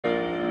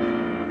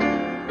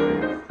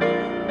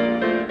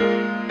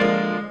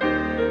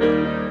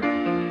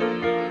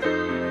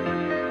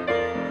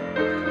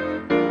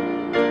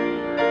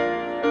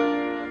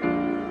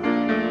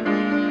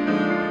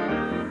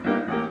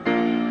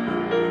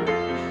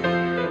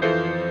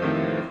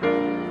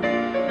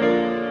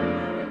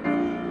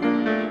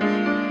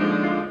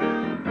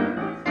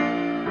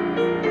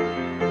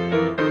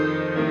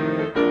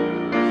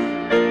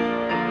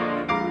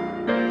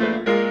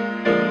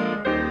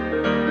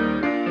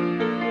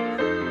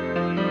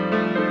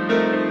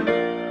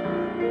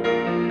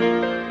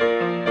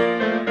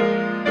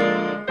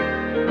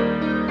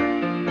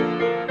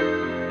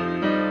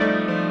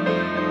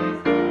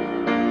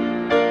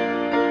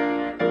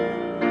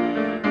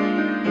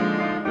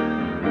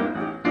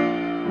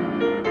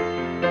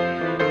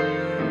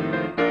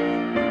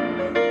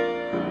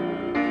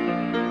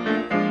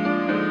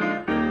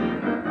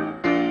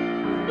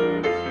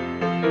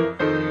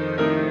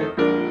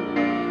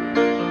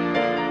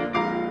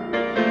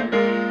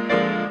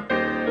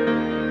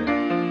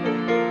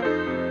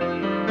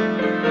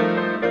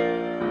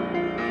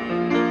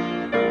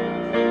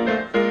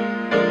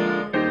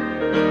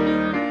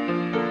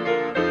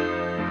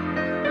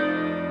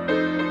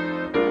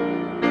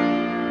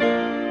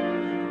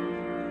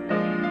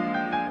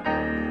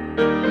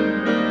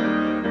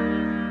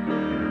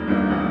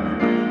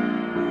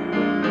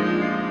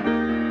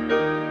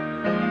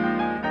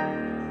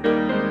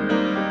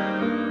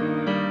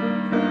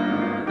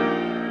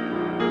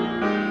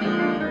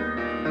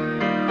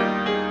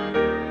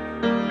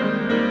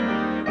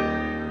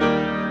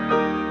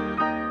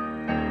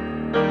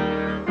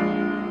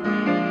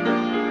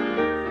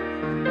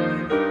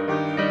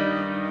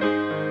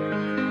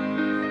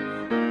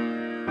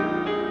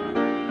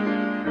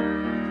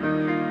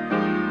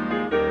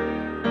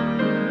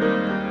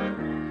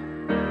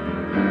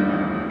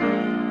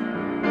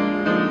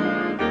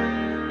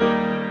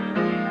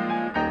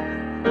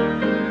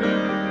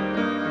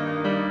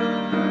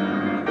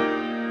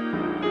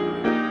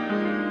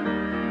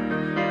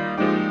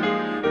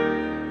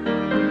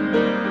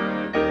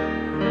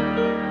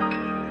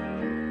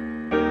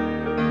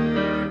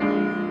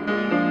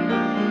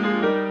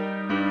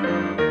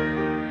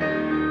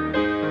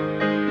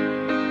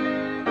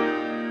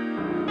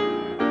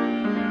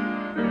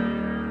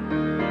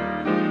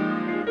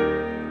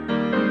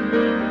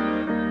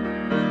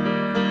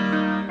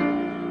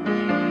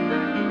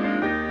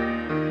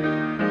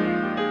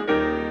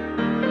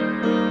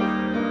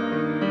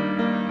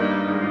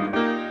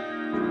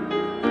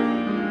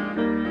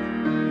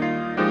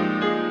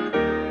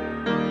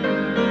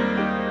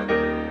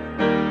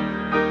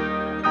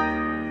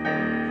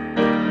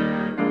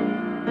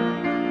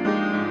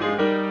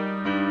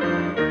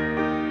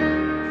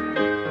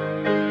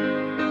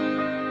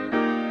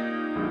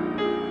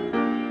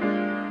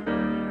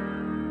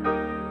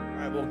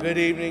Good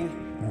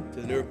evening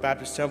to the Newark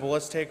Baptist Temple.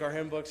 Let's take our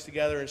hymn books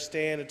together and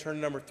stand and turn to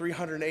number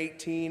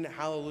 318,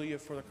 Hallelujah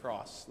for the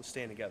Cross. Let's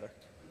stand together.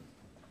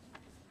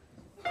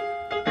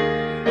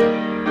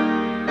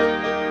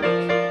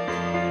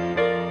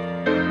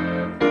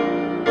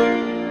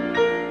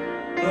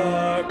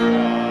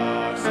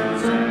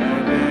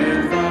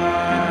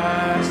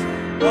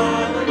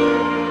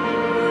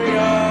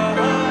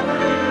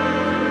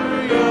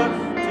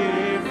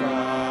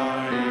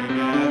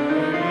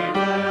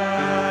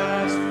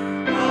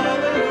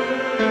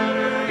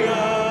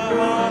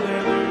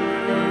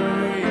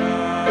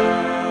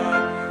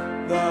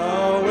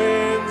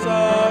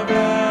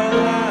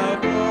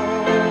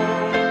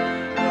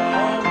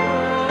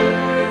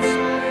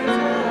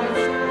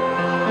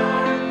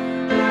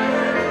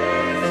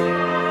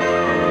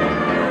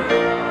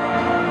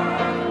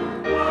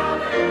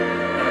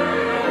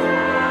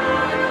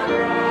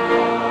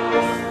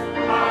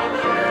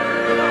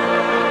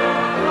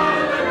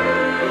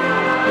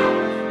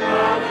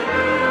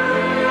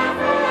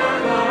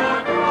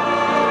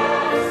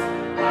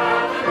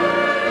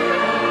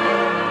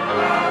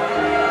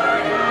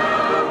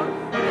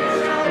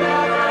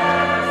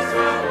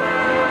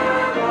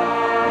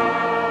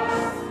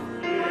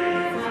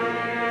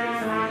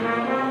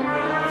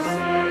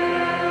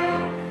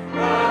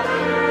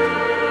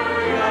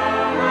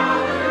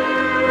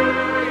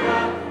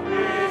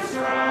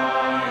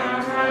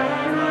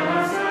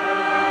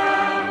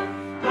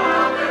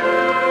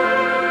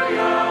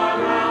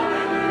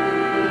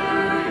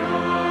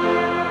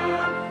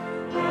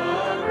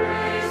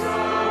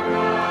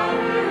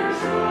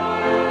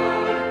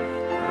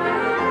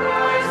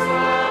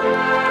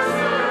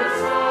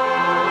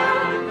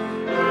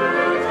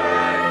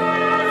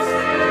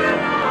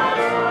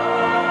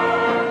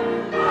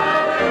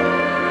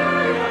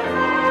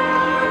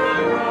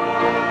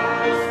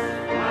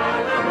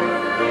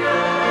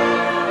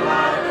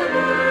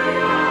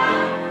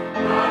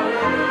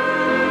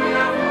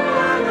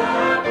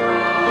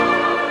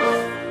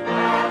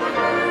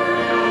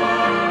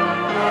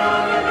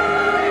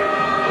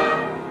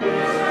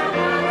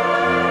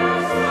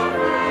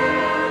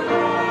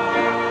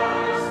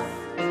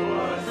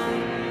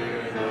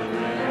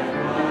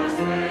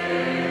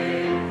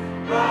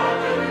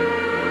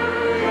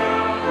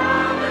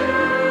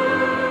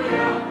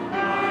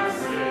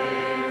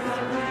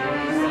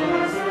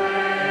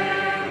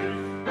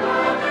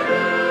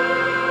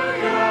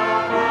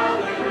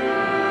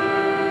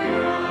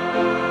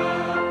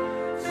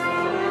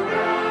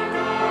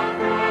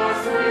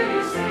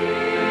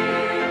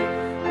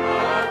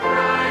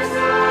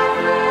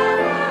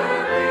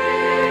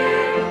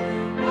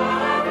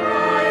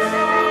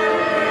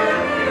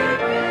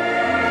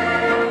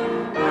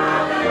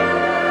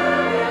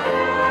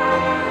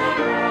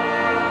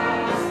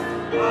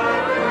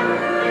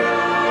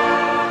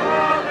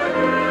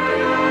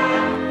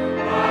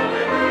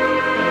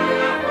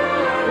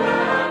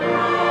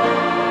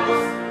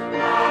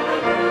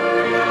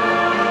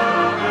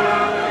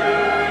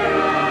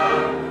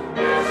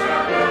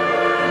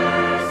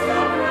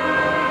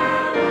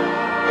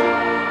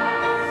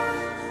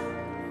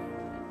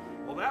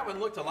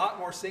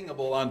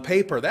 Singable on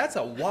paper. That's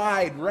a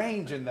wide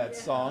range in that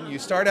song. You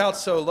start out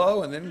so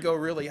low and then go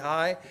really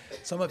high.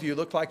 Some of you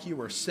look like you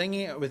were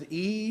singing it with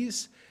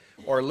ease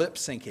or lip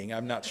syncing.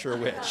 I'm not sure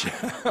which.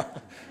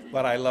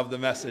 But I love the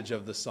message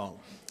of the song.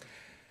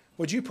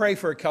 Would you pray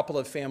for a couple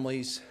of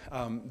families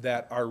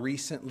that are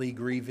recently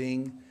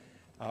grieving?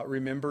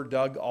 Remember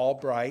Doug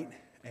Albright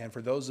And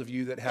for those of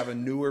you that have a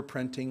newer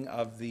printing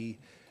of the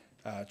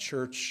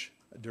church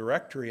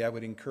directory, I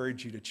would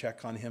encourage you to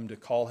check on him, to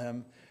call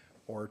him,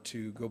 or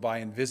to go by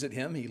and visit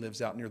him. He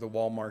lives out near the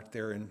Walmart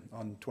there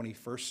on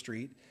 21st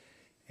Street.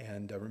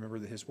 And remember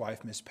that his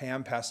wife, Miss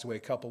Pam, passed away a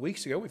couple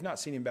weeks ago. We've not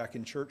seen him back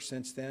in church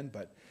since then,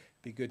 but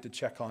it'd be good to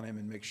check on him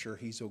and make sure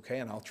he's okay.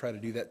 And I'll try to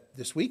do that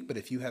this week. But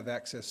if you have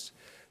access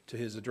to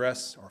his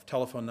address or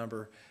telephone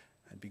number,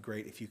 it'd be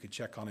great if you could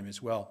check on him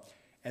as well.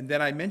 And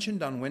then I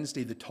mentioned on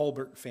Wednesday the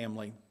Tolbert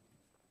family.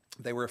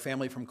 They were a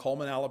family from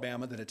Coleman,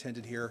 Alabama that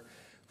attended here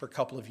for a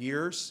couple of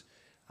years.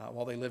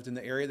 While they lived in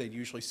the area, they'd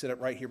usually sit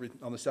up right here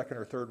on the second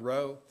or third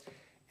row.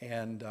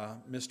 And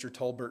Mr.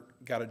 Tolbert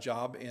got a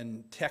job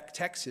in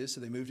Texas, so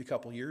they moved a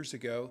couple years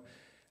ago.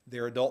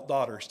 Their adult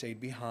daughter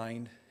stayed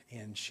behind,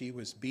 and she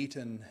was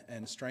beaten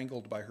and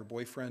strangled by her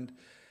boyfriend,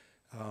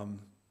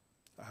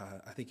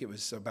 I think it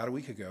was about a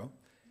week ago.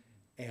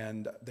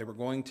 And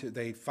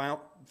they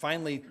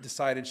finally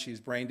decided she's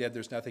brain dead.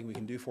 There's nothing we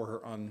can do for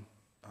her on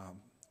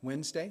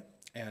Wednesday.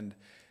 And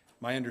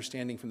my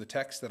understanding from the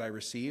text that I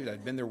received,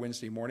 I'd been there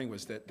Wednesday morning,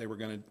 was that they were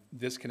going to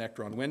disconnect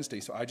her on Wednesday.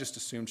 So I just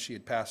assumed she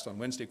had passed on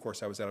Wednesday. Of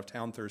course, I was out of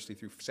town Thursday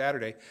through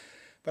Saturday.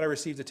 But I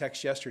received a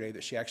text yesterday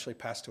that she actually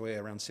passed away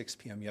around 6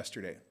 p.m.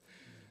 yesterday.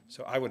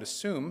 So I would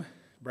assume,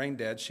 brain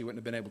dead, she wouldn't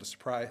have been able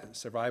to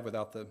survive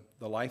without the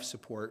life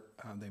support.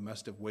 They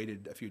must have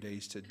waited a few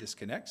days to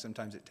disconnect.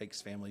 Sometimes it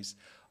takes families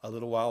a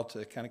little while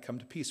to kind of come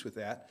to peace with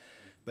that.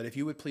 But if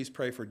you would please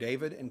pray for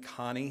David and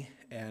Connie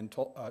and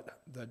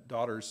the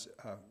daughter's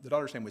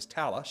name was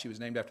Tala. She was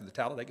named after the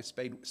Talladega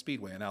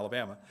Speedway in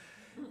Alabama.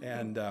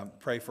 And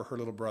pray for her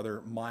little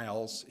brother,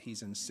 Miles.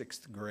 He's in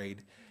 6th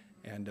grade.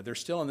 And they're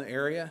still in the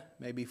area,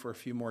 maybe for a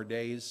few more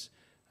days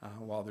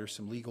while there's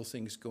some legal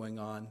things going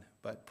on.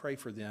 But pray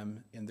for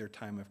them in their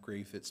time of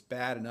grief. It's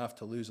bad enough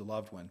to lose a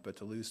loved one, but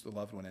to lose the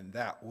loved one in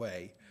that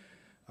way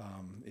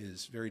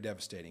is very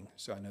devastating.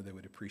 So I know they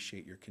would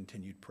appreciate your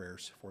continued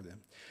prayers for them.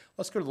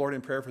 Let's go to the Lord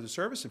in prayer for the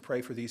service and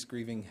pray for these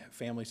grieving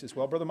families as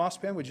well. Brother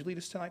Mosspan, would you lead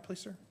us tonight, please,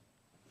 sir?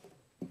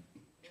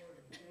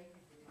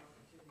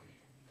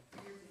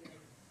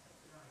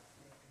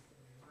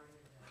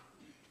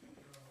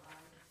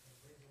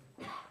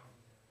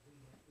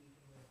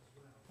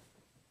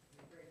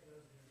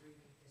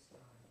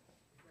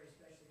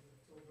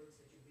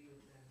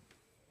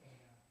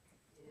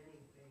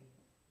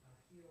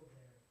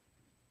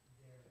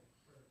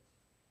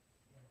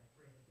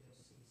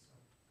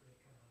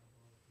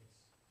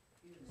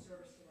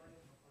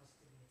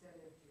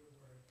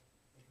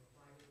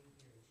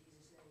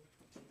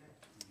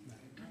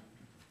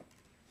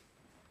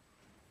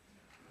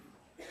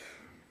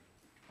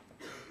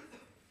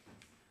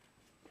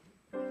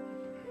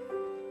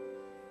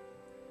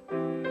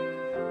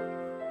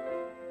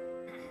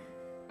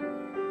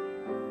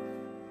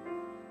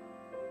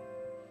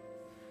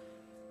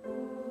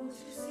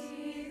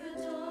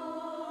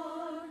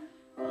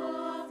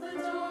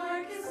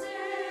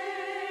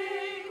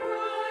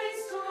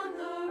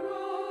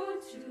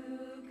 To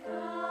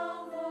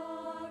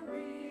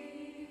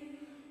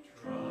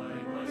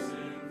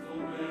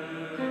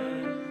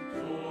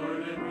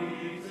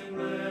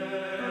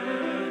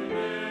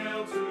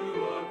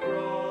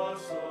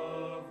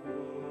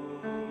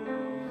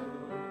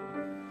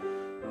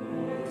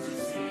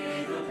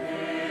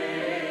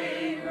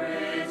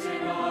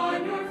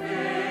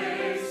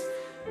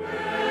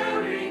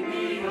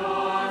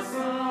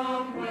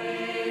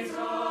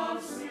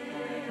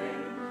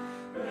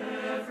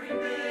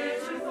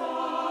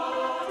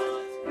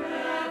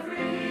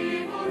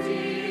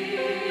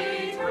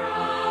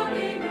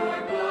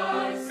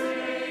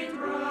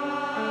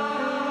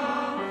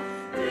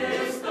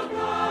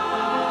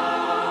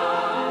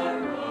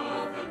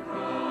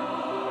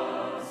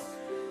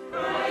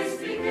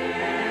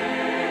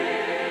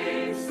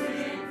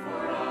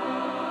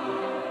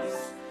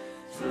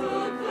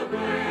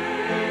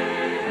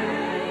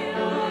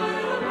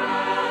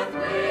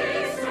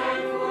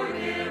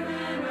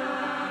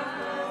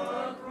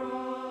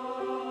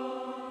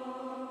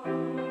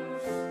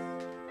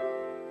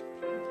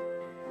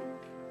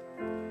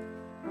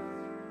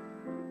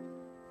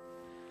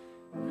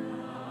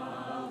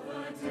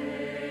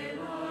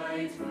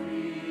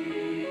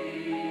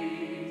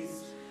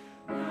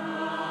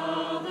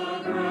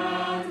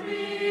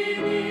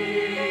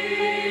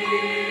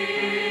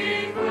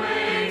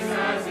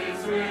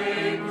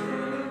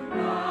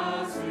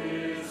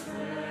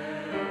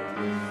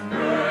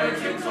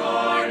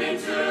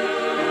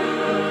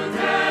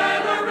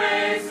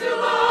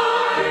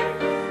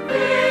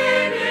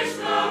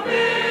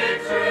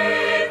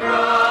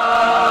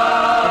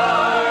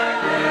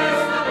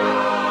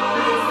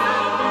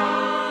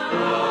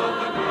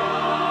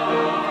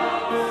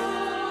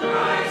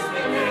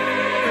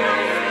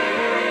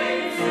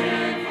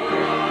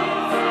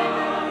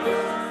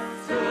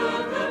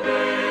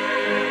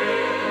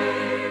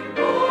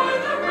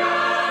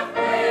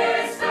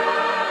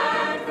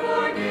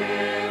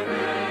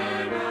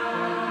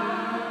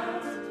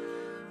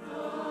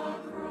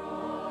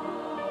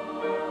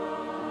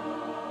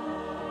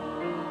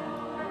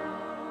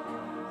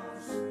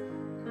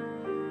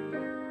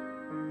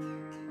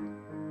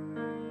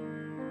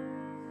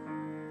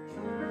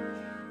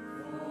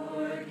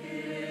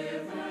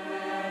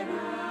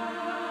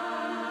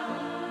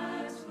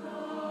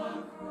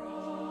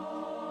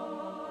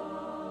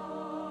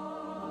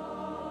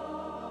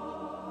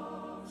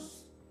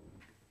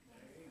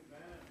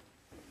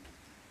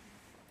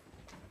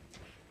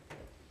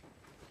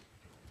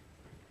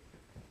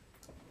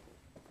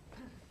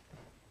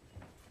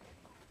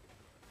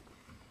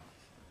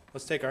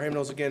Let's take our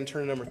hymnals again,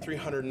 turn to number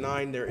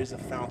 309, There is a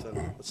Fountain.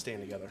 Let's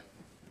stand together.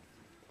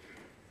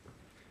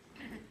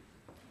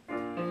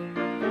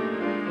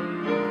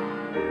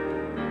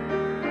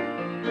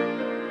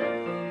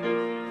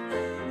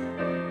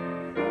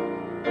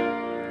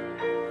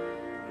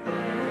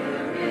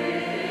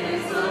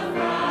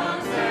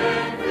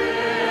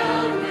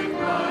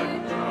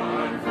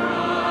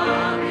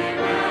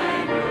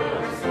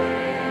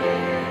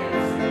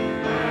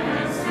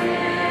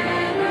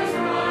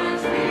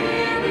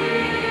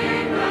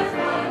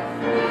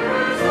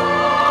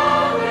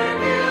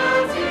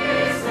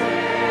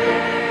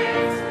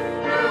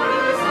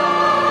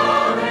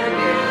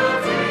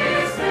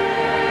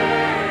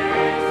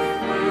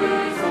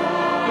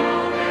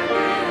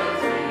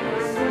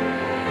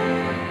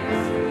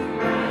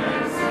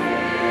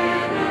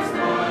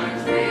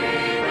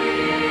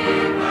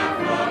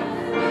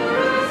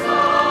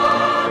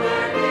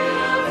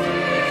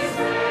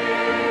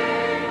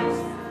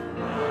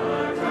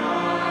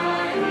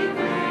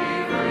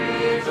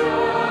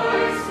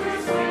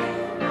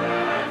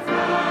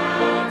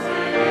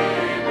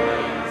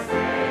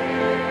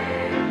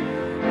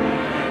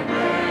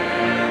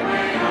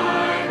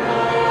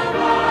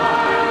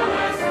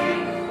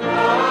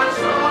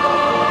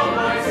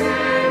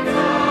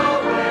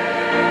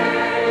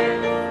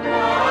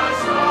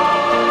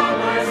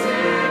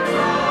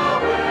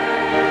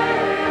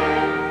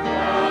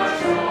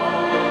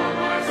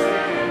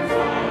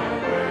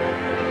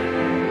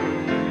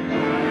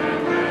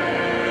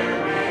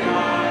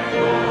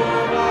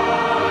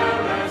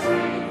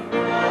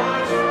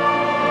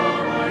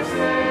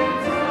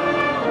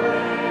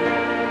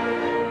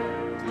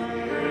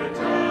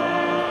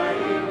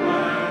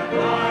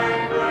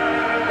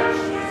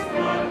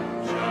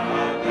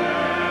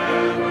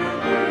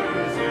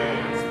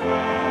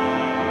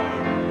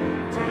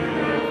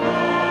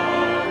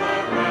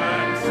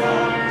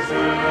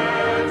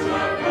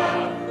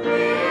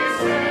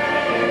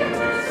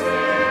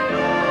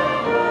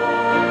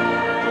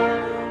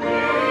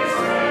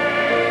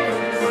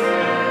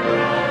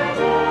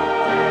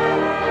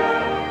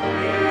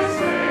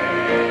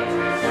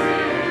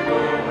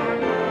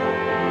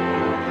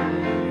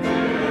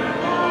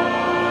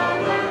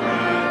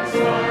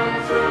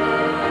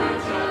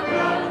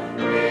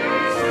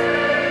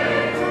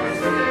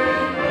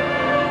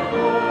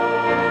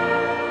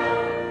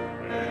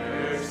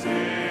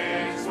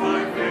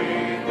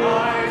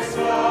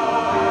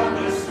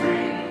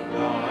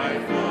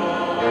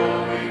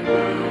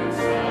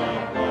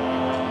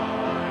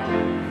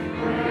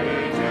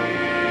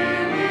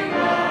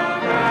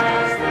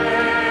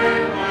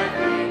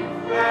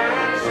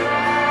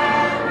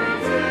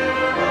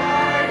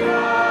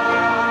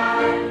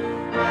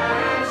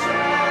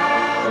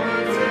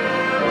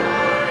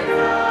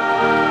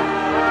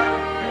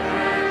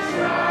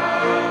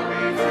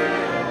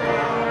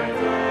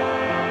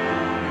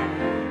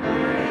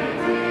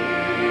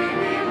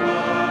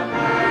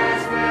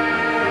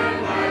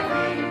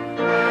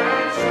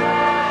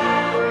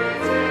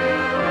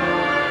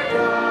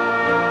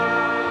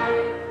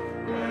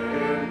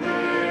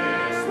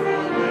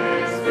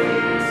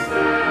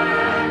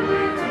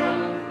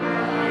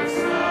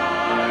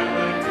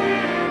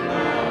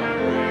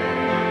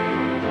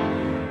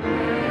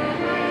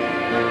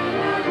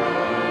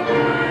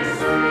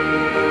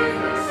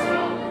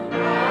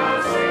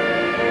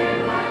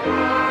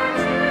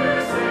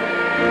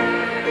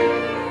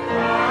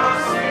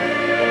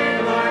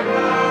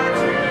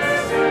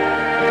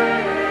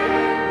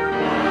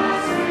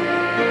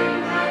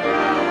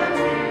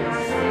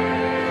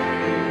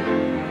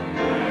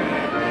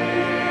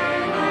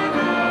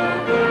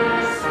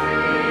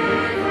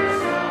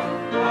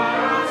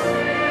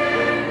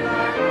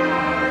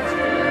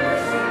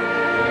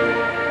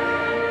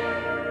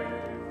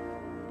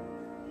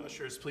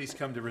 Please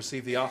come to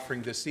receive the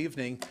offering this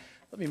evening.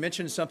 Let me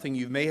mention something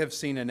you may have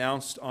seen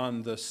announced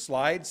on the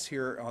slides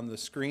here on the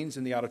screens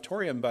in the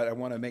auditorium, but I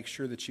want to make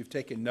sure that you've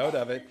taken note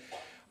of it.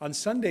 On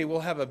Sunday,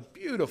 we'll have a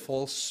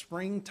beautiful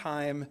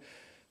springtime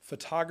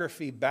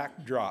photography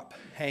backdrop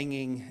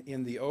hanging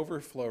in the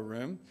overflow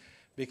room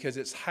because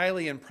it's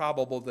highly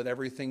improbable that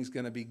everything's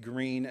going to be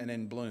green and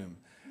in bloom.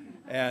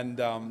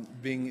 And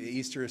being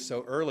Easter is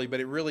so early, but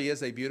it really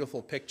is a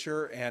beautiful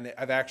picture, and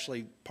I've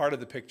actually, part of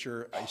the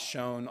picture is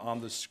shown on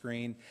the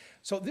screen.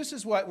 So this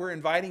is what we're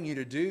inviting you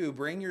to do.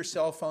 Bring your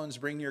cell phones,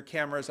 bring your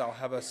cameras. I'll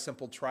have a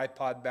simple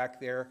tripod back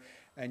there,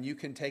 and you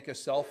can take a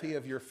selfie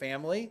of your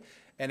family,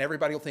 and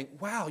everybody will think,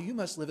 wow, you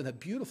must live in a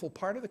beautiful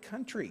part of the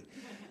country.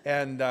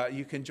 And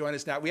you can join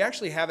us now. We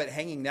actually have it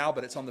hanging now,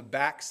 but it's on the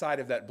back side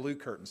of that blue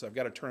curtain, so I've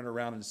got to turn it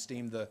around and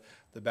steam the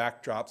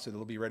backdrop so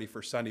it'll be ready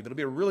for Sunday. But it'll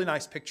be a really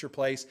nice picture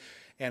place.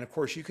 And of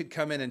course, you could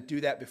come in and do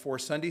that before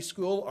Sunday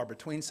school or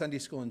between Sunday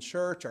school and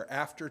church or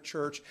after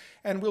church.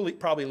 And we'll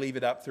probably leave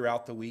it up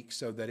throughout the week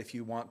so that if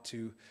you want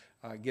to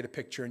get a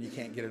picture and you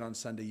can't get it on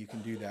Sunday, you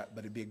can do that.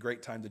 But it'd be a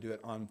great time to do it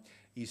on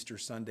Easter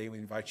Sunday. We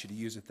invite you to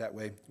use it that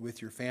way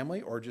with your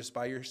family or just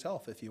by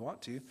yourself if you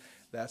want to.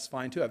 That's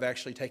fine too. I've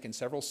actually taken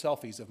several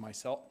selfies of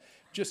myself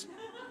just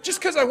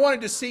because I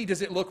wanted to see,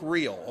 does it look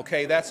real?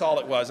 Okay, that's all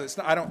it was.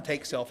 I don't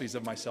take selfies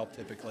of myself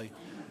typically.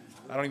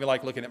 I don't even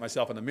like looking at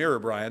myself in the mirror,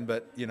 Brian,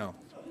 but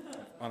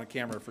on a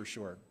camera for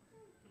sure.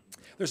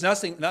 There's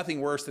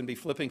nothing worse than be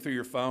flipping through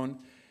your phone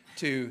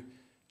to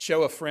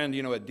show a friend,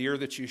 a deer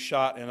that you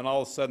shot, and then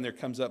all of a sudden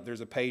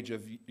there's a page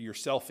of your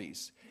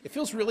selfies. It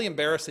feels really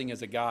embarrassing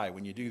as a guy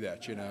when you do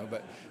that,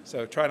 but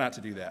so try not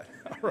to do that.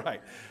 All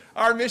right.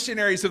 Our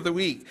missionaries of the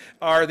week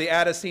are the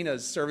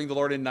Adesinas serving the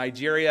Lord in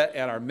Nigeria,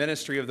 and our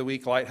ministry of the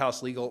week,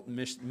 Lighthouse Legal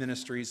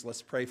Ministries.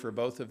 Let's pray for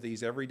both of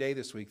these every day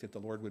this week that the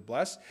Lord would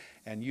bless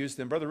and use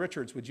them. Brother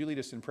Richards, would you lead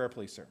us in prayer,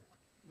 please, sir?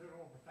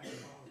 Lord, thank you,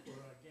 Father, for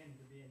again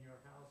to be in your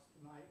house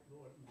tonight,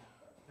 Lord. And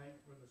thank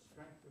you for the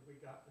strength that we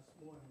got this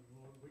morning,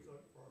 Lord. We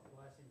look for a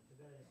blessing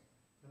today.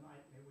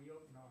 Tonight, may we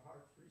open our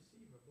hearts to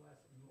receive a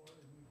blessing, Lord.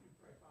 And we do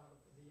pray, Father,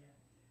 for the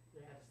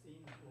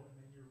Adesinas, Lord.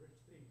 May you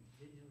richly,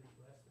 continually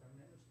bless their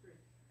ministry,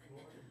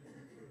 Lord. And may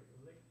you for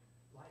the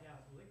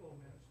Lighthouse Legal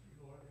Ministry,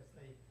 Lord, as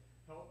they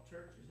help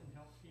churches and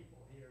help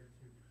people here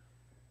to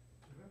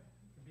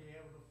be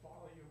able to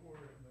follow your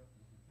word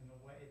in the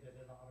way that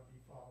it ought to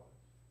be followed.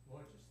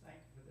 Lord, just thank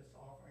you for this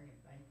offering and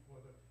thank you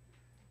for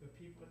the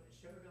people that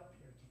showed up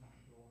here tonight,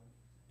 Lord.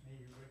 May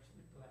you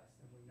richly bless,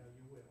 and we know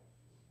you will.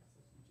 Bless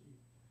us in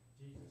Jesus'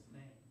 name,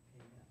 amen.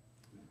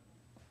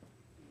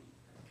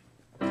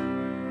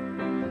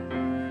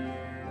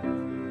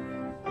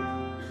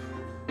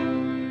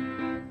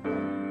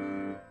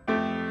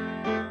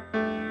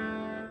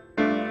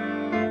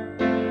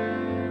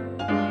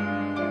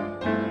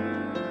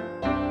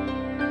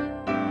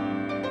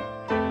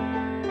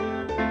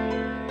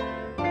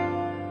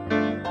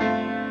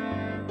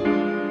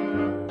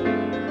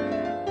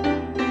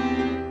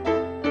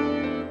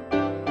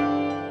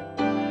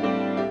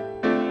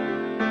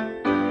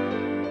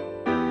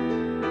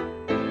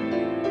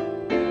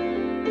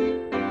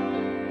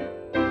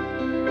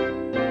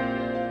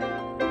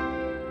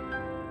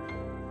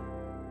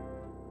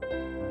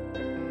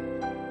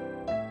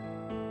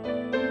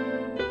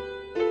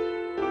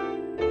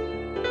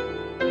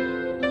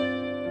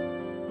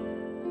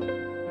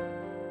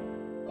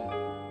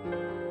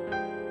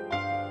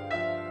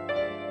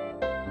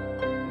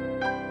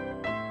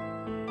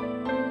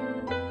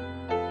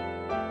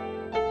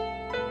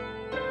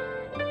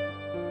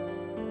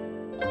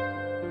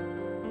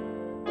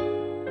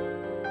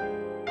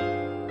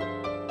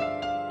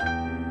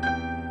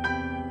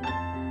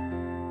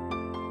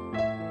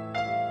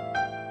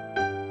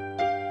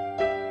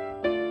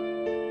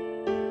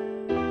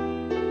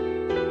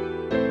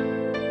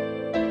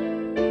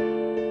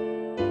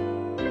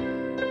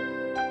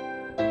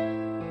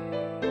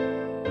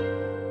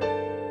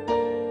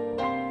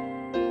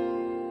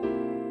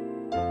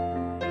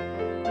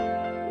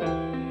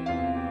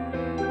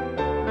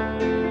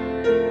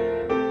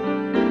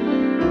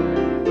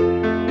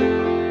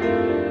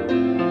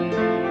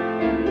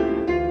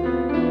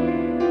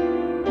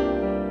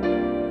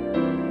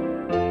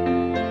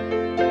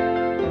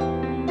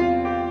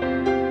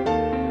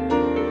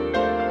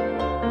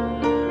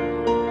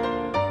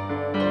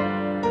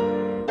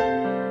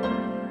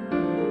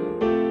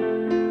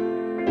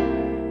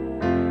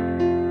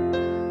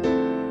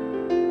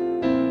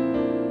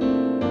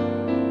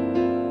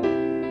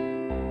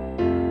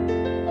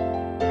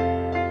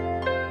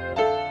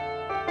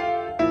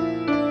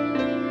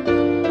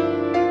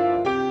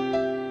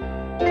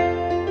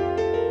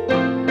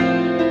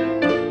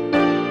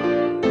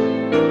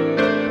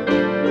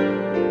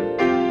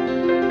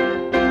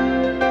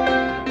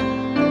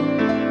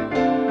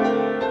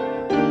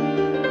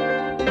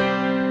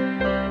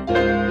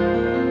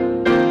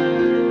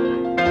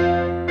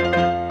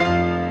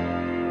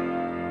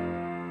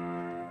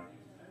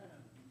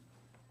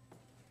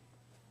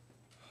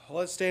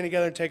 Let's stand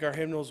together and take our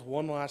hymnals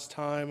one last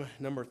time.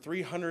 Number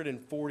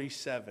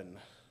 347.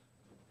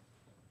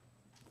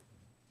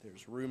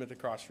 There's room at the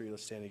cross for you.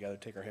 Let's stand together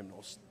and take our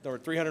hymnals. Number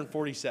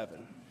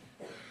 347.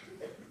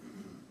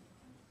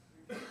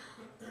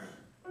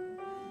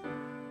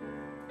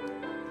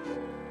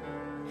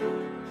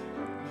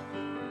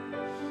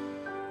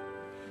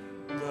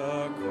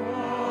 The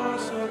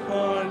cross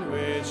upon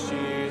which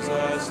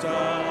Jesus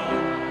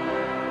died.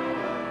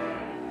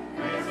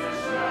 Grace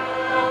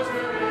so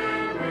free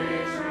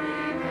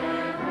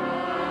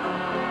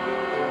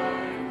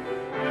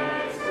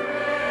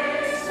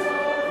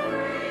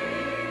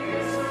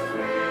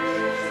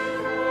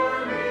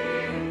for me,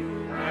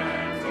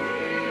 and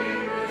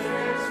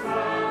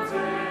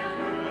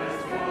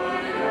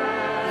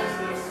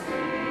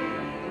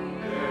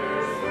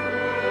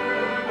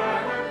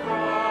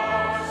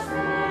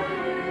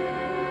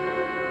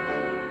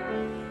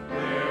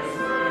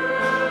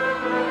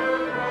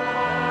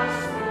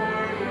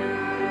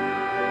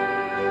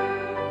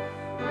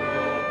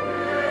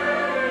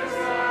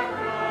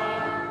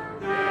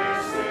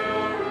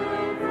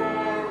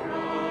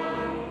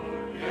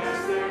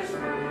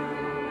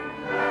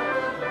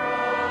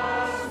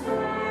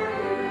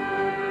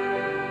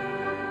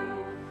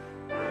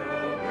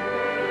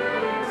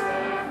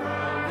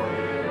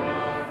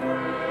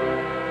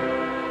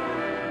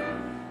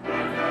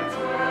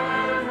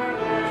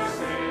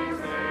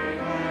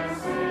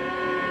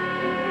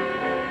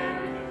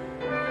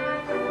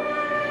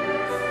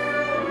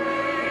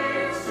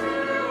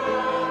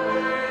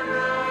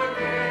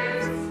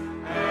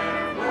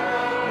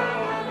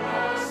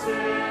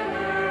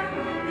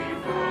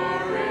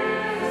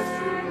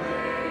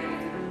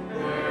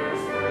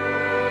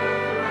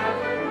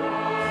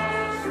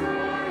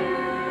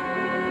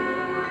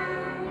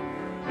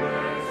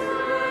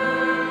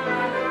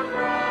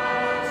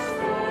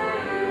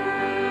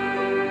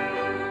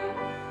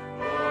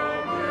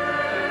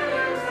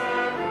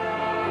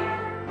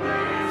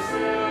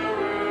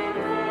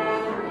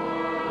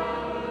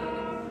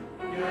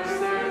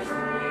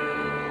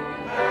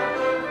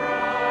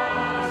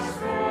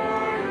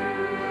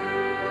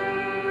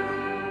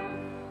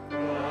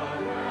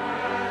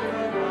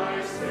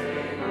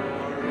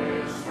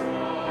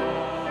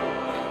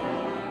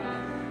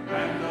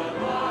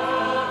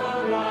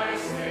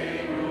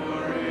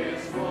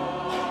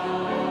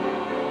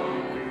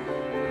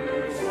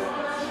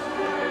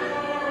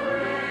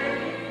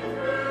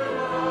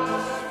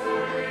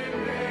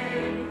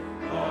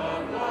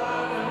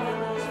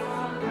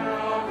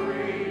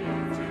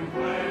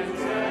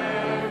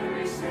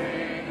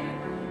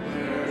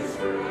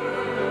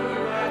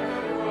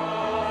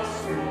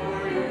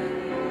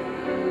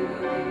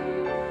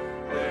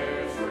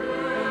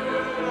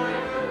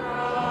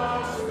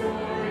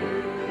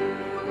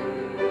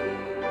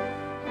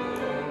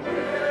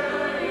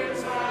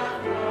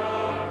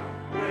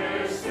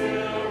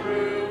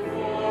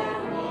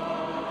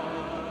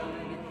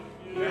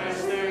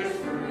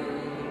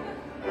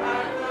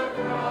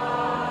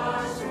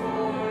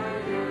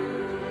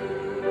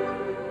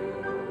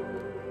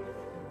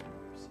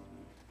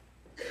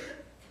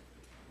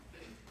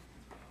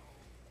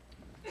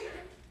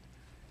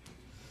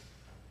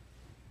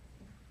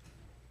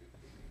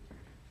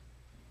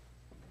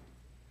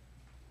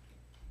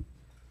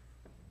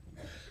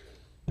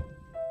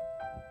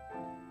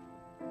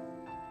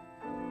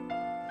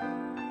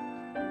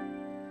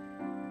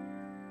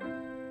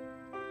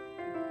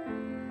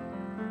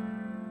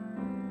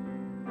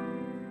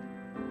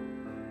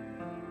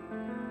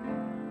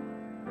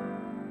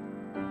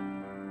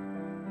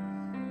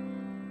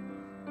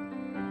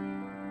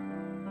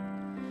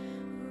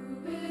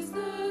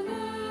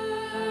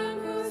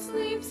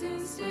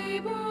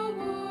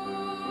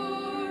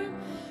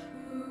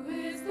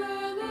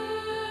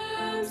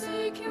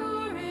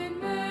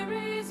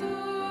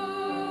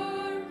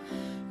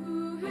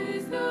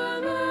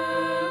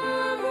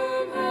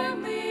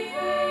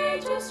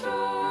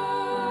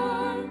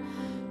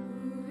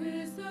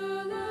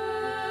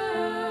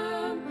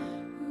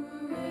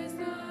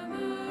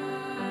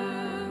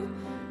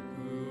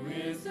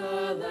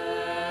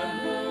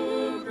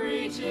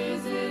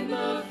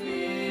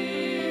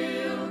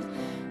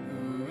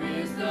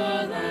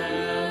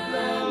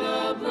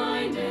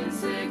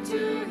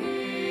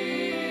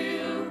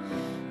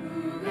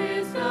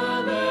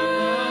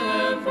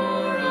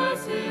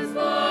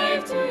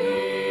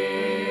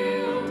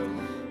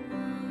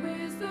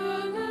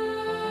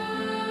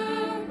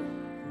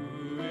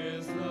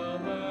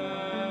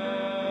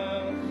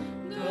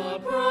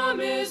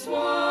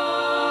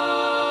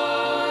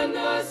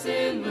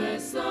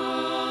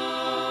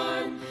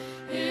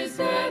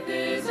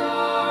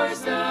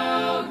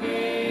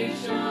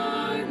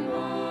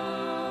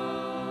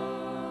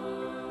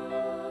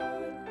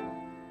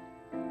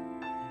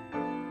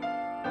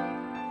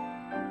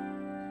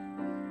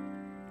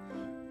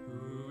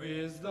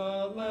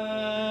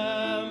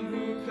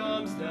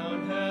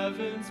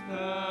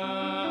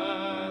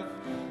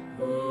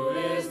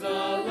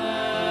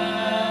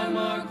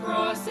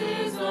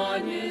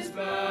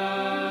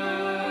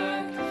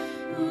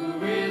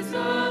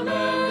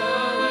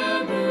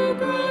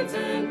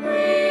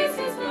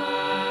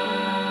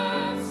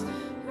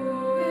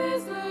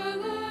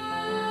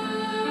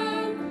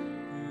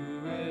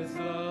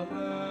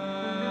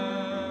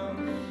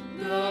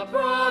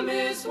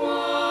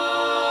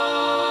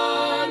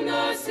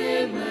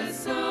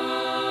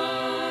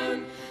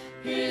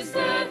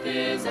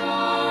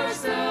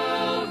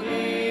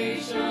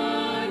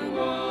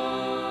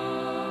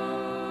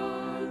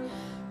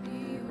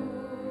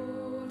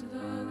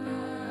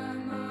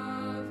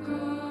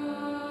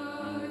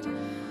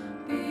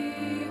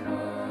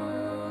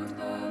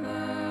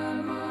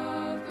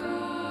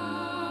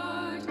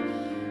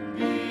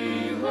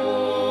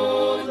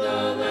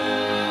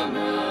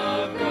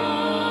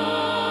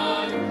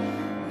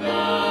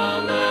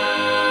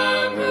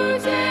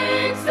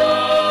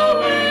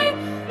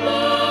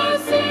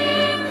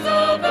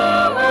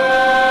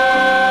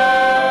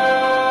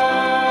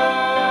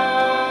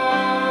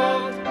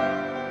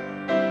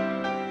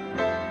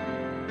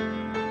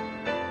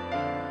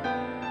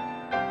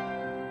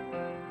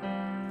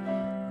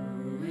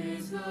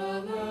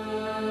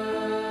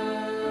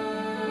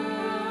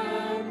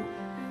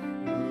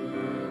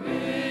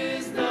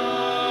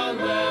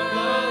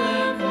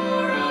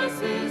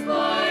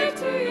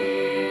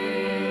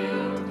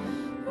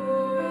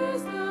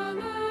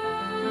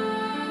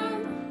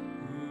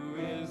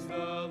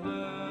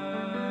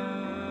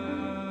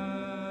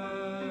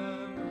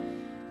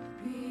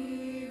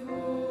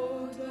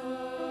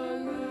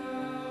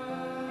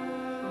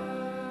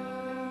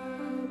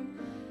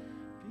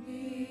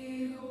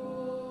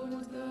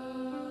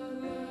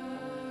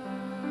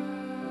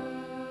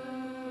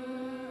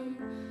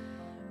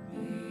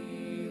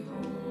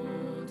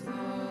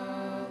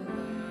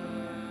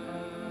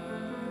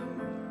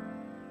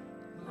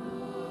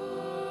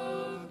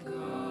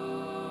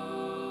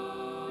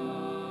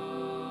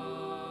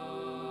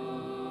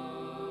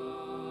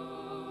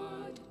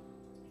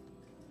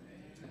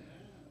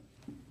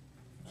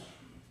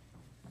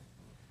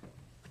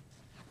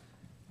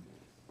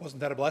Wasn't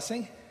that a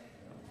blessing?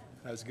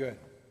 That was good.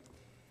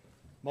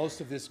 Most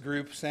of this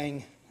group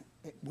sang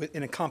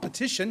in a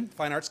competition,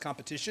 fine arts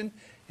competition,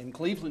 in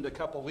Cleveland a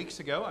couple weeks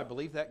ago. I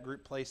believe that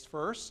group placed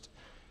first.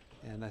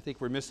 And I think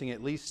we're missing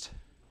at least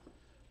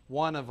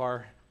one of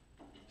our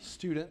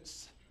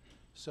students.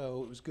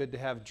 So it was good to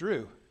have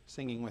Drew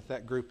singing with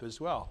that group as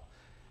well.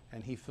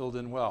 And he filled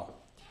in well.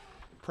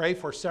 Pray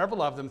for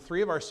several of them.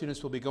 3 of our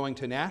students will be going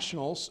to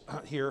nationals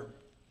here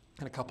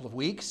in a couple of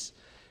weeks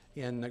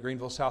in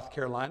Greenville, South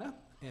Carolina,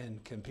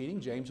 and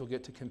competing. James will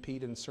get to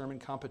compete in sermon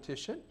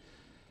competition.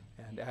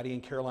 And Addie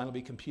and Caroline will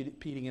be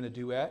competing in a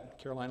duet.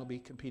 Caroline will be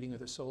competing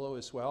with a solo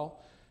as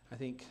well. I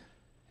think,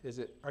 is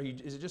it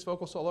just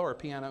vocal solo or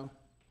piano?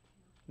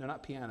 No,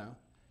 not piano.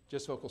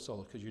 Just vocal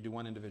solo, because you do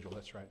one individual.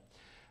 That's right.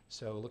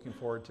 So looking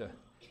forward to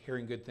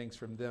hearing good things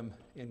from them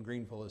in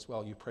Greenville as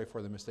well. You pray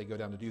for them as they go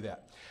down to do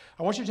that.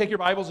 I want you to take your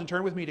Bibles and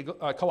turn with me to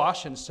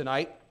Colossians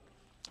tonight.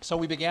 So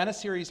we began a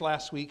series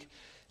last week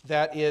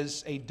that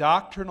is a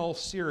doctrinal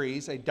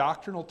series, a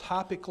doctrinal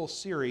topical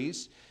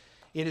series.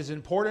 It is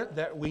important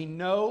that we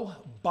know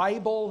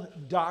Bible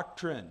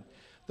doctrine.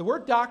 The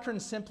word doctrine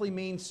simply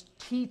means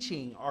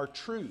teaching or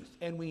truth,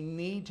 and we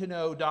need to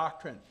know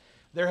doctrine.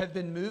 There have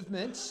been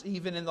movements,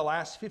 even in the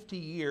last 50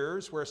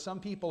 years, where some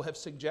people have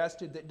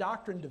suggested that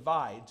doctrine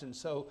divides, and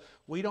so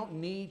we don't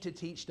need to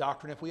teach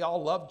doctrine. If we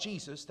all love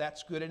Jesus,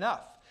 that's good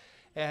enough.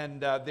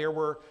 And there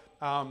was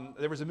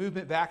a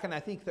movement back in, I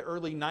think, the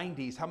early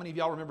 90s. How many of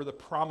y'all remember the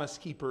Promise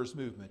Keepers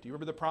movement? Do you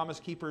remember the Promise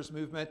Keepers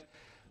movement?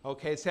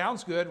 Okay, it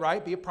sounds good,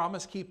 right? Be a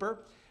promise keeper.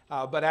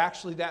 But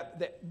actually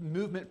that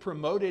movement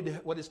promoted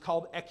what is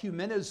called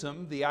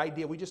ecumenism, the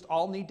idea we just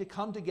all need to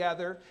come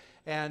together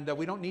and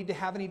we don't need to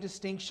have any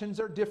distinctions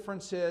or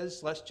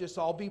differences. Let's just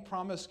all be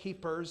promise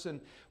keepers, and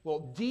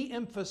we'll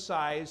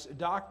de-emphasize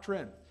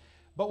doctrine.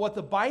 But what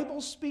the Bible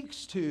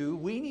speaks to,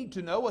 we need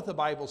to know what the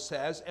Bible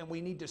says, and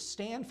we need to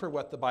stand for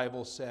what the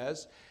Bible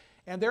says.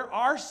 And there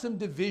are some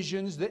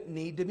divisions that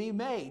need to be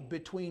made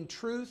between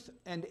truth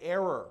and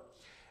error.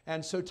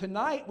 And so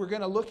tonight we're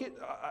going to look at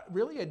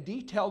really a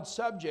detailed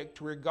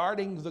subject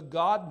regarding the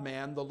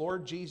God-man, the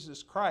Lord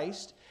Jesus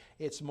Christ.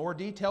 It's more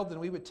detailed than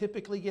we would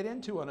typically get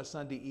into on a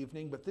Sunday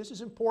evening, but this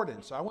is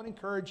important. So I want to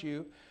encourage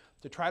you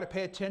to try to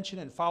pay attention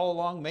and follow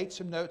along, make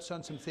some notes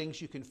on some things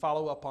you can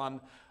follow up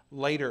on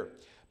later.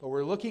 But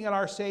we're looking at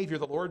our Savior,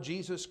 the Lord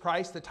Jesus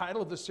Christ. The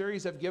title of the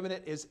series I've given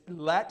it is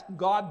Let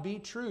God Be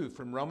True,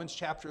 from Romans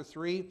chapter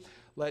 3.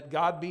 Let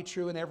God be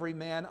true and every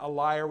man a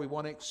liar. We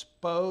want to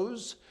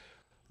expose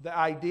the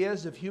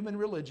ideas of human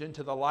religion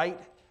to the light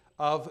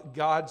of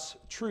God's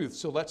truth.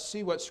 So let's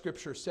see what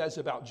Scripture says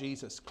about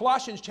Jesus.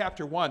 Colossians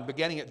chapter 1,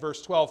 beginning at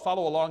verse 12.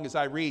 Follow along as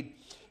I read.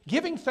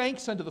 Giving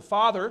thanks unto the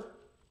Father,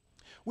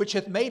 which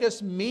hath made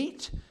us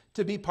meet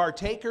to be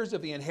partakers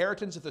of the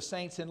inheritance of the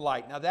saints in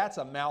light. Now that's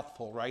a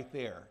mouthful right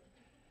there.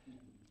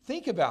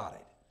 Think about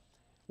it.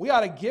 We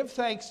ought to give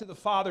thanks to the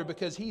Father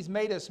because He's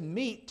made us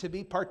meet to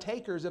be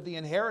partakers of the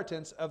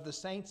inheritance of the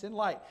saints in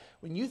light.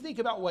 When you think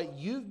about what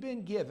you've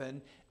been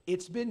given,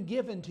 it's been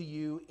given to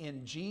you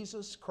in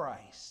Jesus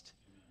Christ.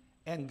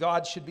 And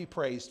God should be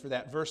praised for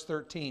that. Verse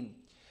 13.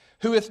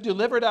 Who hath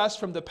delivered us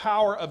from the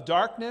power of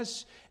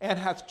darkness and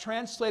hath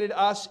translated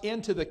us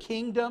into the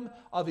kingdom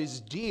of His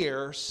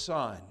dear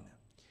Son,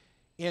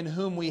 in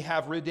whom we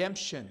have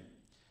redemption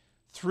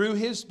through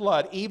His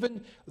blood,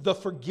 even the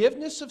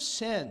forgiveness of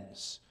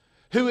sins,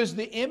 who is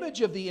the image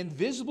of the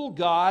invisible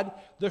God,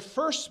 the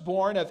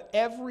firstborn of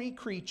every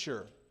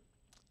creature.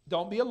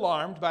 Don't be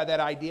alarmed by that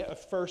idea of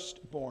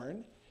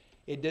firstborn.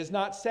 It does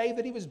not say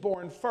that He was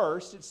born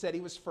first. It said He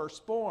was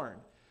firstborn.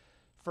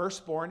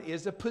 Firstborn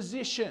is a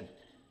position.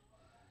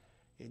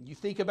 And you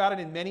think about it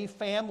in many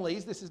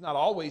families. This is not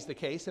always the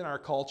case in our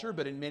culture,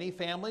 but in many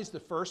families, the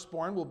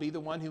firstborn will be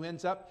the one who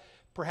ends up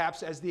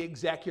perhaps as the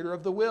executor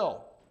of the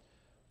will.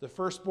 The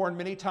firstborn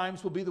many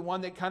times will be the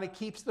one that kind of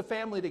keeps the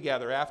family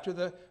together after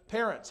the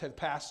parents have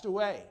passed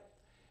away.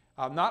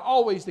 Not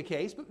always the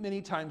case, but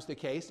many times the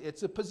case.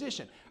 It's a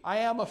position. I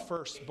am a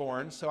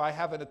firstborn, so I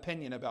have an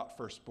opinion about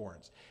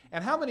firstborns.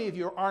 And how many of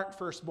you aren't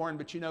firstborn,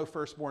 but you know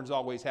firstborns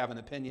always have an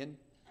opinion?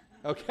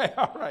 Okay,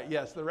 all right,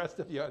 yes, the rest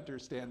of you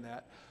understand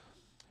that.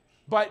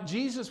 But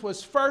Jesus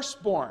was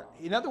firstborn.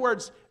 In other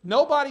words,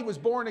 nobody was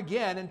born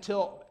again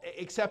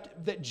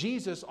except that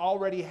Jesus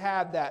already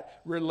had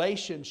that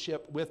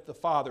relationship with the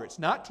Father. It's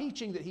not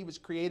teaching that He was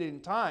created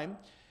in time,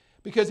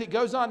 because it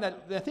goes on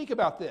to think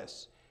about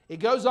this. It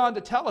goes on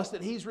to tell us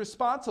that He's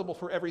responsible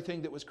for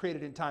everything that was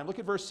created in time. Look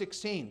at verse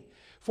 16.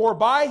 For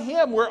by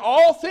Him were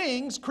all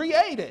things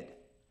created.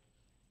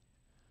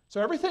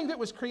 So everything that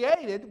was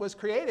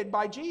created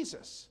by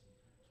Jesus.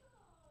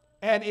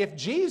 And if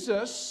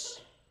Jesus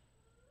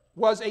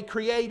was a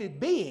created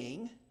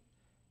being,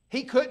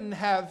 He couldn't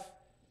have,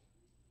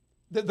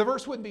 the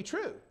verse wouldn't be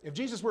true if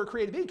Jesus were a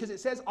created being, because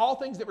it says all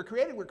things that were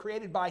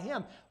created by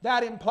Him.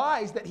 That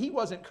implies that He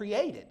wasn't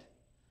created,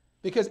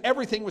 because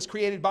everything was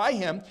created by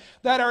Him,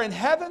 that are in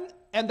heaven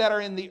and that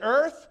are in the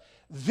earth,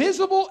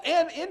 visible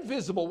and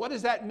invisible. What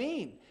does that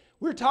mean?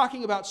 We're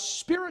talking about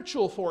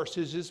spiritual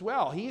forces as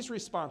well. He's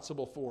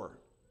responsible for.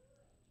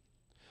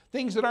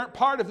 Things that aren't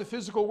part of the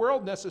physical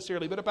world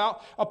necessarily, but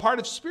about a part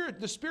of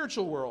the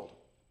spiritual world.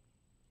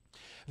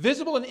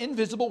 Visible and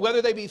invisible,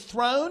 whether they be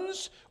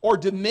thrones or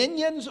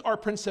dominions or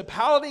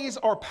principalities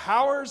or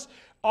powers,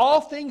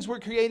 all things were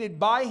created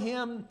by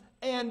him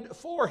and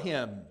for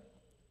him.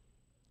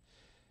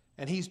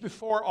 And he's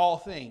before all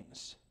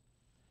things.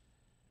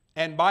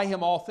 And by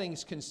him all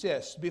things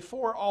consist.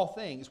 Before all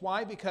things.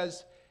 Why?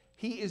 Because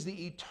he is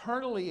the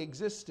eternally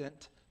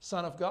existent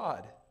Son of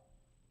God.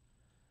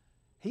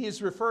 He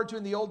is referred to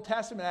in the Old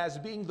Testament as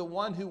being the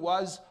one who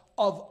was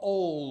of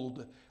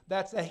old.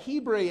 That's a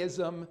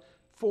Hebraism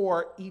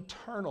for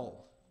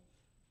eternal.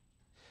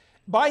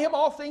 By him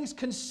all things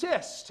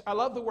consist. I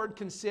love the word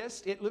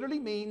consist. It literally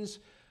means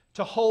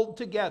to hold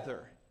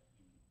together.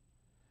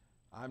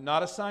 I'm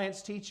not a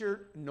science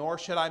teacher, nor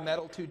should I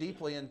meddle too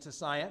deeply into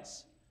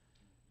science.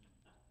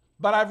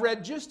 But I've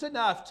read just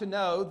enough to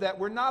know that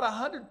we're not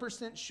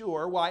 100%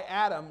 sure why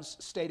atoms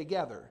stay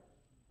together.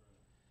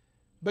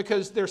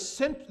 Because their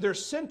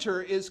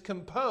center is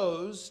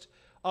composed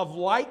of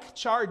like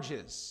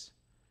charges.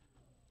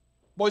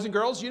 Boys and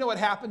girls, you know what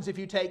happens if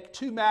you take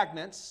two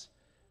magnets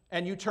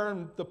and you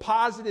turn the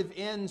positive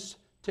ends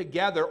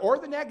together or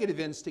the negative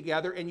ends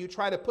together and you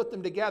try to put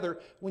them together.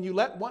 When you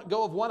let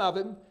go of one of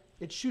them,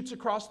 it shoots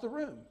across the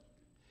room.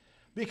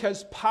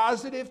 Because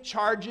positive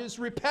charges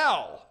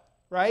repel,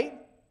 right?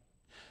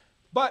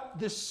 But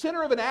the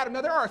center of an atom,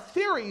 now there are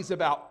theories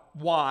about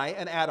why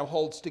an atom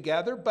holds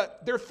together,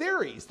 but they're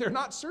theories, they're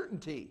not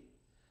certainty.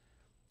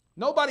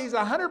 Nobody's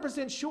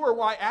 100% sure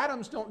why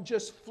atoms don't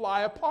just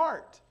fly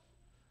apart.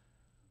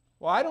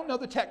 Well, I don't know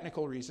the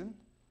technical reason,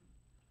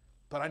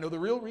 but I know the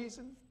real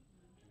reason.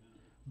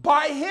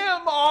 By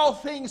him all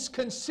things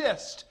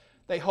consist.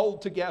 They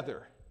hold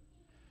together.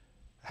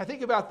 I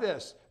think about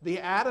this. The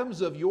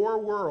atoms of your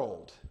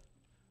world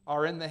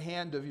are in the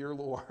hand of your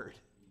Lord.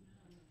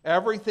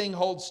 Everything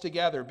holds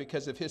together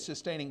because of his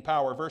sustaining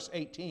power. Verse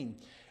 18.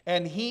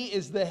 And he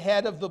is the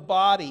head of the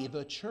body,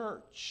 the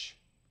church,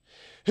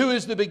 who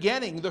is the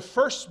beginning, the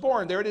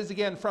firstborn, there it is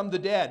again, from the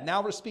dead.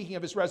 Now we're speaking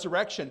of his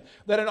resurrection,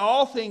 that in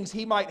all things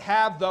he might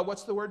have the,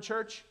 what's the word,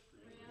 church?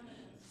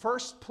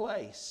 First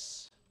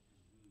place,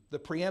 the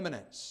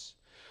preeminence.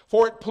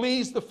 For it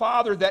pleased the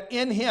Father that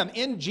in him,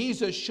 in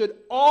Jesus, should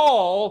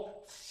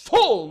all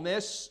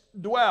fullness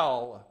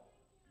dwell.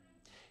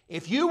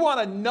 If you want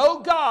to know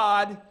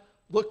God,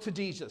 look to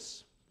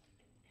Jesus.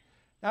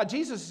 Now,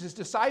 Jesus'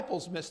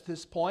 disciples missed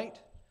this point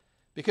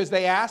because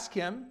they asked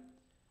him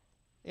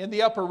in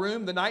the upper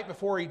room the night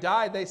before he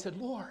died, they said,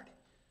 Lord,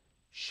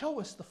 show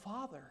us the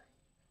Father.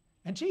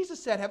 And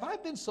Jesus said, have I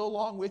been so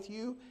long with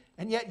you,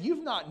 and yet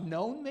you've not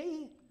known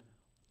me?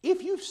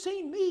 If you've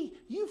seen me,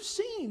 you've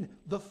seen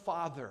the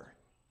Father.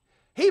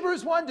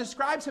 Hebrews 1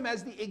 describes him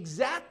as the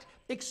exact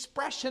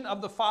expression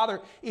of the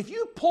Father. If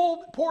you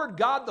poured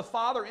God the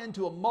Father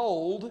into a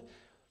mold,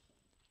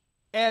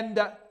 and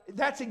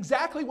that's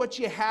exactly what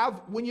you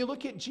have when you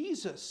look at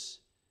Jesus.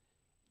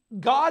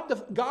 God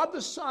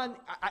the Son,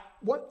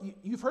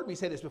 you've heard me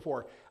say this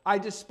before. I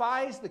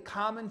despise the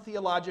common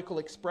theological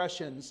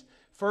expressions,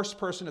 first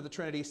person of the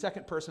Trinity,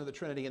 second person of the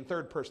Trinity, and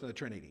third person of the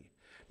Trinity.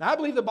 Now, I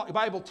believe the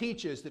Bible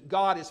teaches that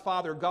God is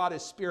Father, God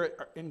is Spirit,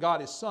 and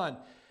God is Son.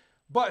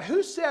 But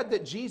who said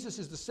that Jesus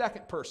is the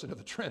second person of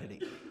the Trinity?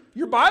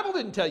 Your Bible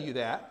didn't tell you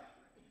that.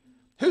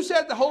 Who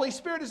said the Holy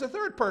Spirit is a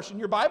third person?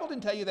 Your Bible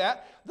didn't tell you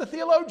that. The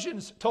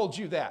theologians told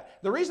you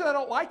that. The reason I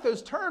don't like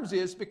those terms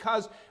is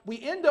because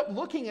we end up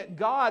looking at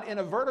God in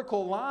a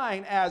vertical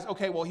line as,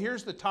 okay, well,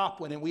 here's the top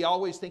one, and we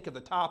always think of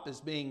the top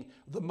as being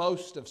the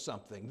most of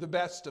something, the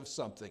best of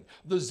something,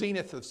 the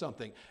zenith of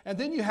something. And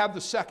then you have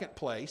the second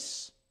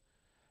place,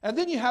 and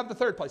then you have the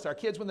third place. Our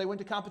kids, when they went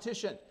to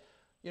competition,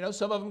 you know,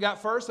 some of them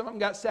got first, some of them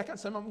got second,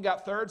 some of them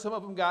got third, some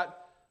of them got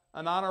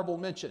an honorable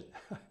mention.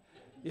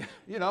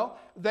 You know,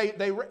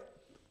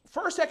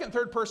 first, second,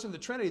 third person of the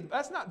Trinity,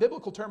 that's not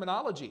biblical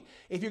terminology.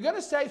 If you're going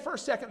to say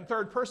first, second, and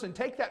third person,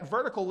 take that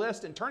vertical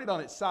list and turn it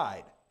on its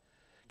side.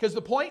 Because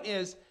the point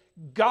is,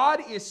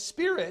 God is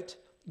Spirit,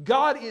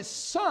 God is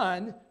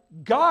Son,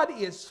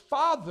 God is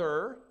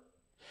Father,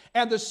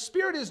 and the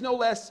Spirit is no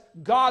less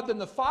God than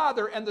the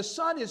Father, and the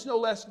Son is no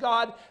less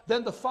God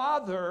than the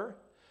Father.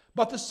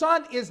 But the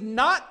Son is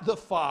not the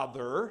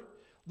Father.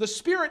 The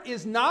Spirit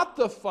is not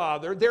the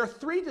Father. They're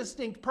three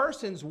distinct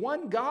persons,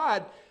 one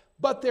God,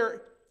 but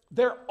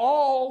they're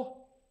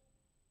all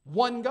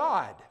one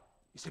God.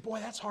 You say, boy,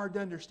 that's hard to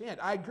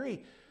understand. I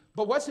agree.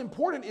 But what's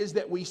important is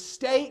that we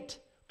state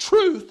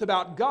truth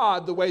about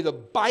God the way the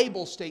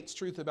Bible states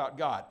truth about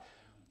God.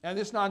 And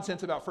this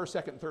nonsense about first,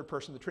 second, and third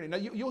person of the Trinity.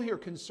 Now, you'll hear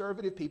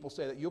conservative people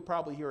say that. You'll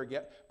probably hear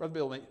again.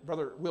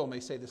 Brother Will may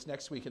say this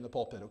next week in the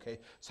pulpit, okay?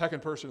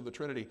 Second person of the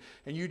Trinity.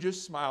 And you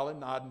just smile and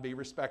nod and be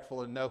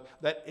respectful and know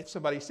that if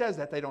somebody says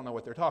that, they don't know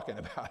what they're talking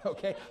about,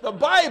 okay? The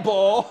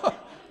Bible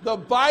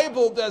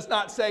does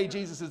not say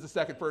Jesus is the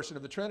second person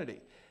of the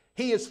Trinity.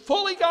 He is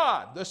fully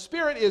God. The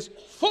Spirit is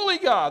fully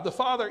God. The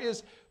Father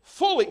is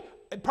fully,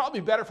 and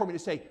probably better for me to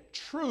say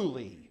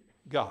truly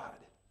God.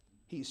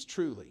 He's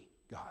truly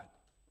God.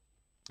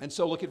 And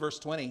so look at verse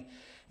 20.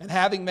 And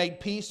having made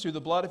peace through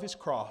the blood of his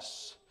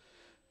cross,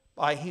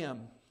 by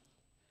him,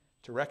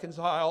 to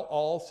reconcile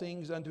all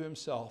things unto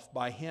himself,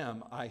 by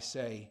him, I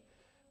say,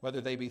 whether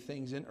they be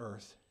things in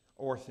earth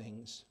or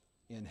things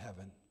in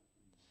heaven.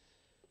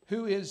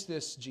 Who is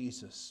this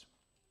Jesus?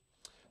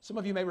 Some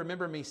of you may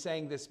remember me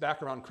saying this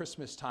back around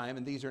Christmas time,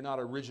 and these are not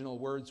original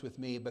words with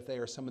me, but they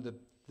are some of the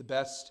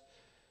best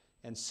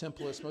and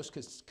simplest, most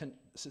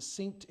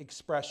succinct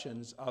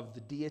expressions of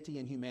the deity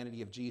and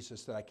humanity of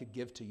Jesus that I could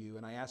give to you,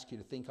 and I ask you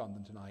to think on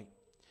them tonight.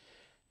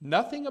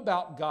 Nothing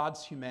about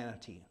God's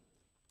humanity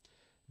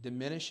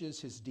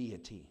diminishes his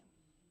deity.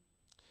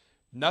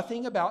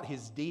 Nothing about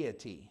his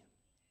deity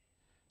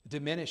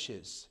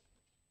diminishes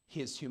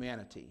his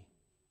humanity.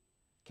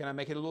 Can I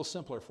make it a little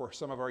simpler for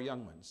some of our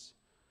young ones?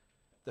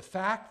 The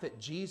fact that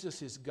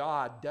Jesus is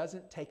God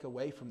doesn't take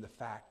away from the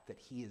fact that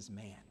he is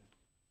man.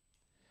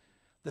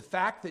 The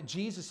fact that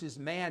Jesus is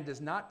man does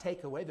not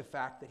take away the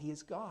fact that he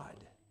is God.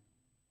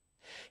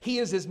 He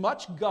is as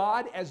much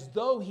God as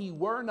though he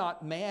were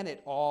not man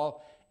at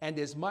all, and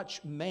as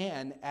much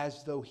man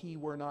as though he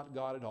were not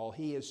God at all.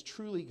 He is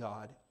truly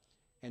God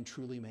and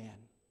truly man.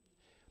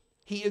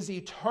 He is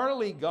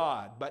eternally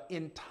God, but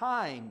in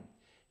time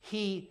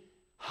he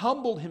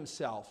humbled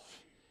himself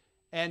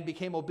and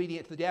became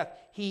obedient to death.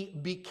 He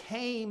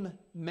became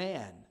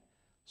man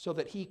so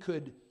that he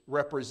could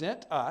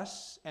represent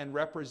us and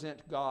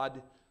represent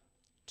God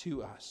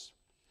to us.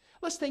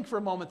 Let's think for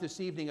a moment this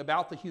evening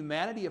about the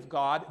humanity of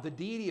God, the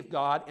deity of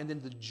God, and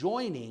then the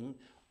joining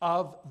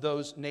of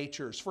those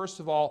natures. First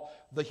of all,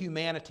 the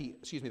humanity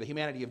of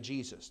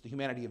Jesus. The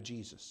humanity of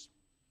Jesus.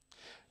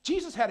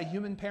 Jesus had a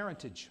human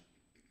parentage.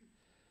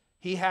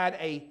 He had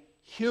a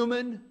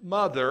human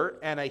mother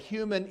and a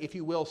human, if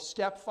you will,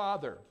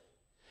 stepfather.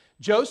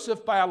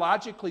 Joseph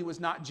biologically was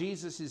not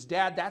Jesus'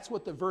 dad. That's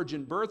what the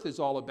virgin birth is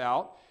all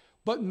about.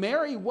 But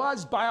Mary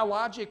was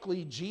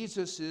biologically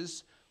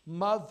Jesus'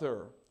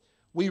 mother.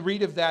 We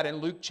read of that in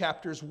Luke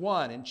chapters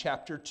 1 and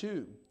chapter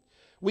 2.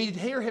 We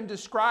hear him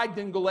described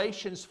in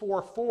Galatians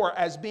 4:4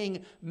 as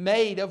being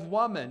made of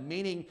woman,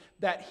 meaning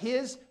that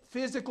his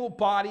physical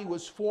body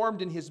was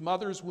formed in his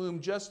mother's womb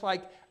just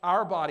like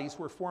our bodies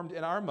were formed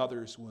in our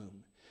mother's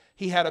womb.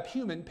 He had a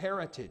human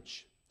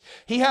parentage.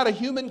 He had a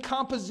human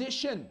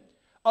composition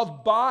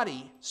of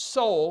body,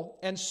 soul,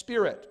 and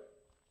spirit.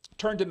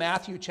 Turn to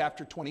Matthew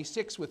chapter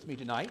 26 with me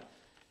tonight.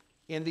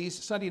 In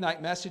these Sunday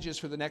night messages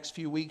for the next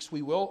few weeks,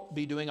 we will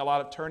be doing a lot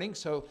of turning.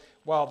 So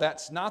while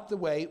that's not the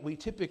way we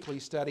typically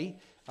study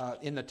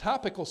in the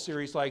topical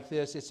series like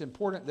this, it's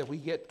important that we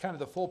get kind of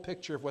the full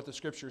picture of what the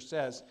Scripture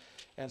says.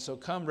 And so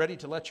come ready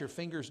to let your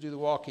fingers do the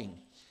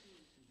walking.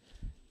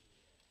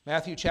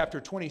 Matthew chapter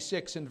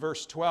 26 and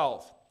verse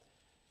 12.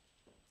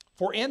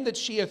 For in that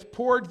she hath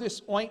poured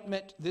this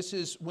ointment, this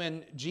is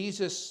when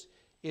Jesus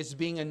is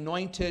being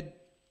anointed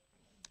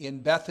in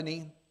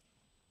Bethany.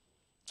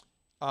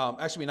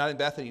 Actually, not in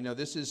Bethany. No,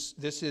 this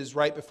is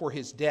right before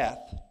his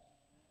death.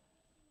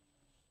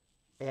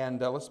 And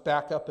let's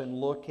back up and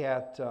look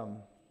at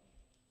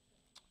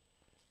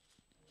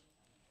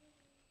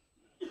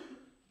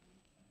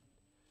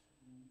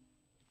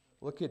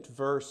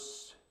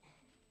verse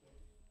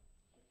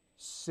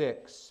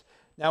 6.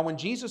 Now, when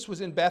Jesus was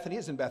in Bethany,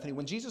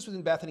 when Jesus was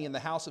in Bethany in the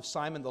house of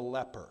Simon the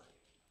leper,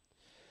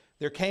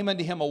 there came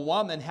unto him a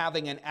woman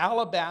having an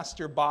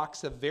alabaster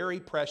box of very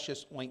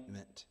precious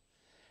ointment,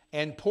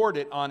 and poured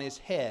it on his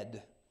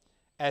head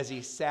as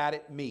he sat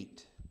at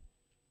meat.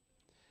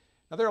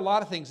 Now, there are a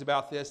lot of things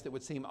about this that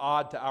would seem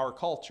odd to our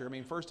culture. I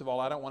mean, first of all,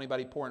 I don't want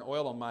anybody pouring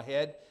oil on my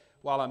head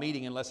while I'm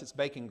eating unless it's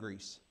bacon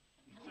grease.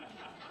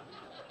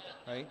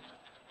 Right?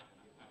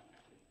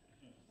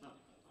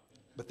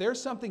 But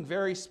there's something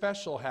very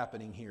special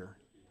happening here.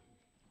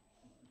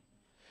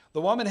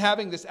 The woman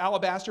having this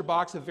alabaster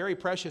box of very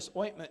precious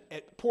ointment,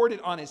 poured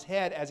it on his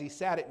head as he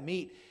sat at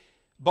meat.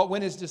 But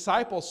when his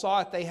disciples saw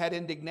it, they had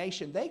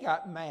indignation. They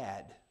got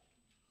mad,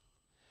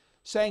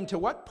 saying, to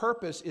what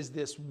purpose is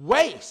this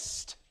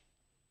waste?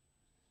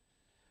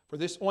 For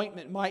this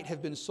ointment might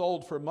have been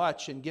sold for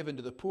much and given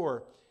to the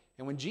poor.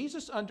 And when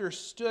Jesus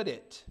understood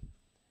it,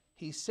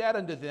 he said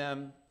unto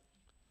them,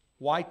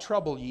 why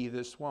trouble ye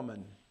this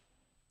woman,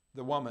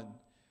 the woman?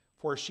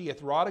 For she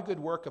hath wrought a good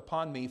work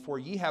upon me. For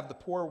ye have the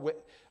poor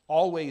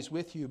always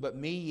with you, but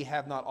me ye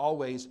have not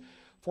always.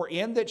 For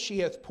in that she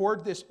hath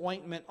poured this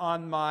ointment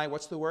on my,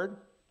 what's the word?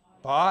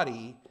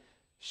 Body,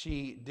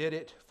 she did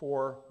it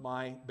for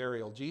my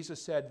burial. Jesus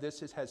said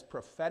this has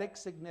prophetic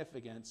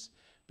significance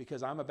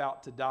because I'm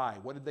about to die.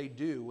 What did they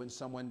do when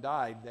someone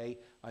died? They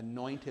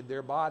anointed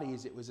their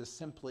bodies. It was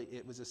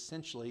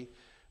essentially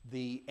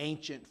the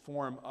ancient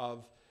form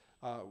of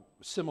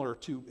similar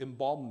to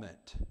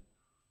embalmment.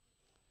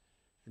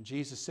 And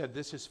Jesus said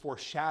this is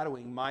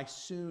foreshadowing my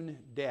soon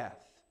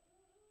death.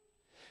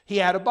 He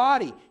had a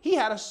body. He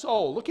had a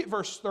soul. Look at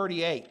verse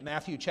 38,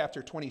 Matthew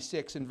chapter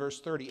 26 and verse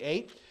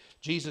 38.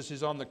 Jesus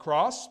is on the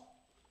cross,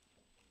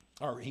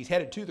 or he's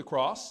headed to the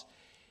cross.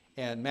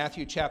 And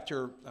Matthew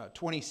chapter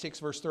 26,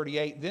 verse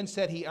 38, then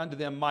said he unto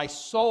them, my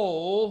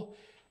soul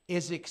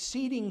is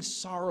exceeding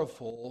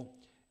sorrowful,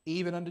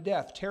 even unto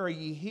death. Tarry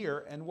ye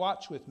here and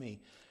watch with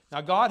me.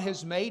 Now God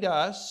has made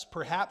us,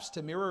 perhaps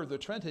to mirror the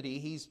Trinity.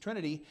 He's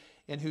Trinity,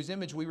 in whose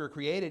image we were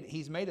created.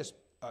 He's made us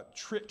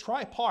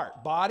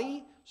tripart,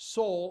 body,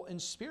 soul,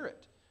 and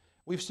spirit.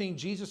 We've seen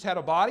Jesus had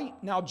a body.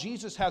 Now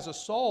Jesus has a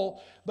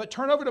soul. But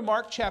turn over to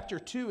Mark chapter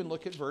 2 and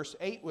look at verse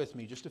 8 with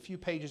me. Just a few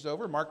pages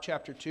over. Mark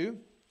chapter 2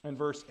 and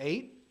verse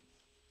 8.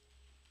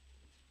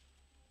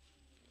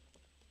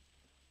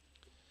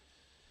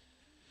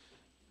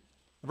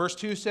 Verse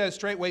 2 says,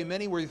 straightway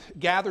many were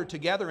gathered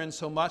together,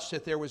 insomuch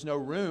that there was no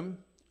room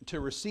to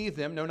receive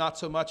them, no, not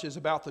so much as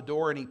about the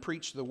door, and he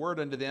preached the word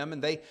unto them.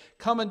 And they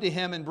come unto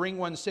him and bring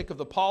one sick of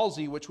the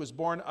palsy, which was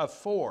born of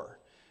 4.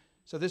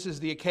 So this is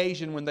the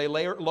occasion when they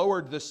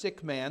lowered the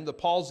sick man, the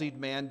palsied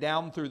man,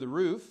 down through the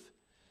roof.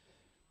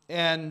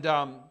 And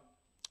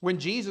when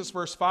Jesus,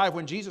 verse 5,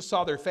 when Jesus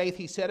saw their faith,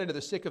 he said unto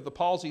the sick of the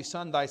palsy,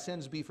 Son, thy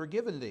sins be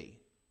forgiven thee.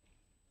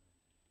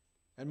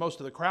 And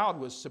most of the crowd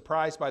was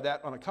surprised by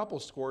that on a couple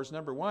scores.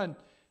 Number one,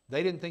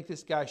 they didn't think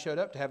this guy showed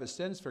up to have his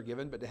sins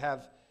forgiven, but to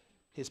have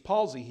his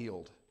palsy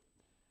healed.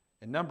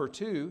 And number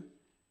two,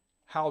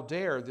 how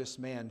dare this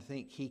man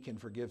think he can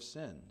forgive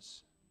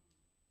sins?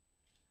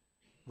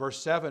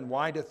 Verse 7,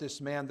 why doth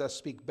this man thus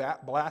speak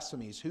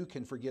blasphemies? Who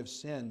can forgive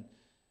sin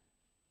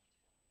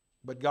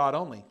but God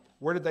only?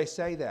 Where did they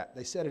say that?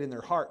 They said it in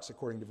their hearts,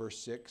 according to verse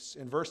 6.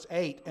 In verse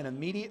 8, and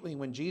immediately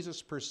when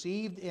Jesus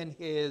perceived in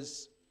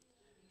his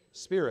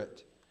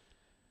spirit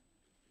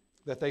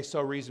that they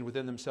so reasoned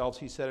within themselves,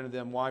 he said unto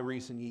them, why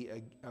reason ye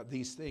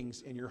these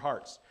things in your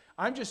hearts?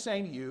 I'm just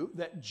saying to you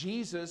that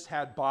Jesus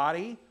had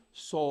body,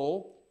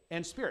 soul,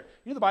 and spirit.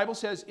 You know, the Bible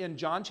says in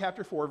John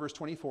chapter 4, verse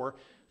 24,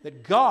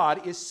 that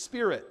God is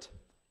spirit.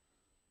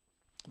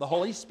 The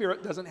Holy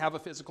Spirit doesn't have a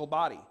physical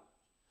body.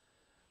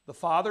 The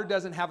Father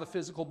doesn't have a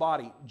physical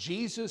body.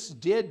 Jesus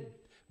did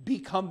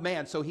become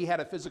man, so he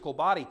had a physical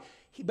body.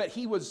 But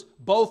he was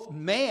both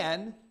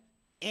man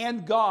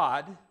and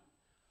God.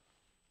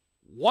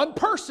 One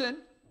person,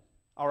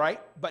 all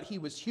right, but he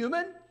was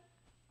human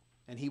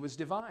and he was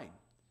divine.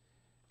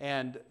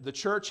 And the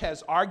church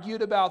has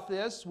argued about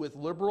this with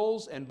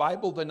liberals and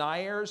Bible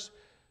deniers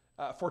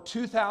for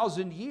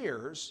 2,000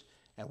 years.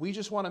 And we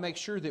just want to make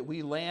sure that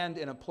we land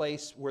in a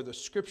place where the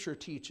Scripture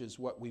teaches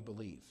what we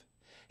believe.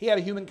 He had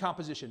a human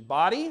composition.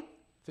 Body,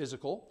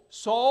 physical.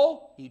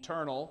 Soul,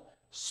 eternal.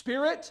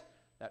 Spirit,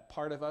 that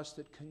part of us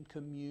that can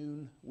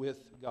commune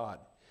with God.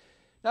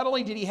 Not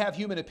only did he have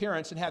human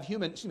appearance and have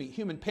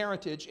human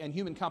parentage and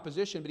human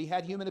composition, but he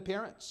had human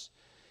appearance.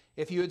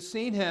 If you had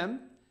seen him,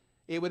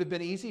 it would have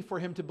been easy for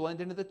him to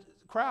blend into the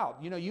crowd.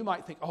 You know, you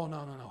might think, oh,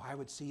 no, I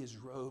would see his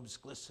robes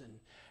glisten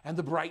and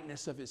the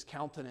brightness of his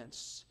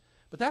countenance.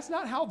 But that's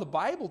not how the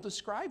Bible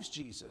describes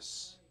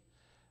Jesus.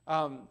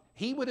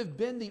 He would have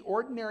been the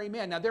ordinary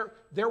man. Now,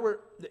 there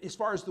were, as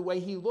far as the way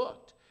he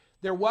looked,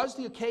 there was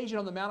the occasion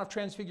on the Mount of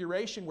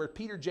Transfiguration where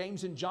Peter,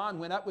 James, and John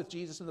went up with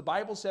Jesus, and the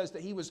Bible says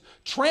that he was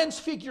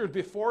transfigured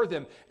before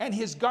them, and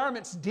his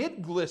garments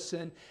did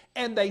glisten,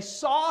 and they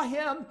saw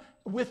him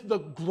with the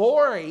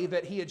glory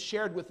that he had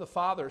shared with the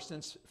Father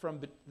since from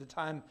the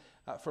time,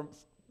 from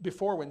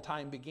before when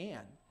time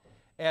began.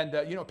 And,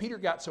 Peter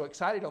got so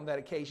excited on that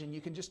occasion,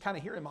 you can just kind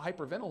of hear him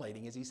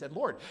hyperventilating as he said,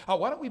 Lord,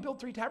 why don't we build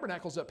 3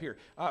 tabernacles up here?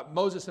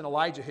 Moses and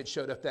Elijah had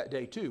showed up that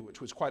day too,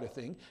 which was quite a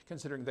thing,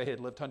 considering they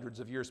had lived hundreds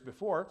of years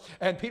before.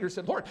 And Peter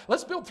said, Lord,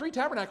 let's build 3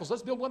 tabernacles.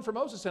 Let's build one for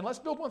Moses, and let's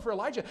build one for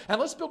Elijah, and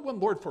let's build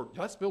one, Lord,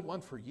 let's build one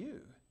for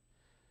you.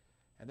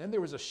 And then there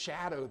was a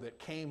shadow that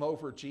came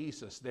over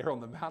Jesus there on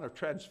the Mount of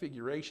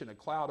Transfiguration. A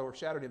cloud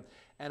overshadowed him,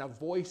 and a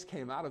voice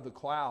came out of the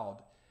cloud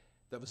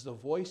that was the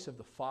voice of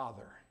the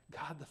Father,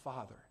 God the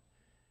Father.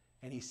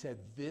 And he said,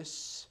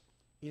 this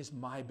is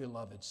my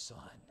beloved Son.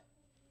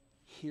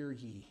 Hear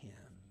ye him.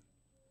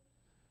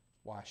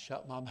 Why,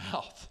 shut my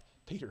mouth,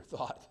 Peter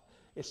thought.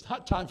 It's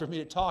not time for me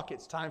to talk.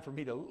 It's time for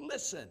me to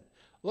listen.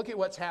 Look at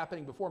what's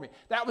happening before me.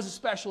 That was a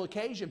special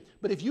occasion.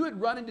 But if you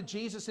had run into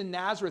Jesus in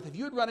Nazareth, if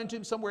you had run into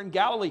him somewhere in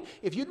Galilee,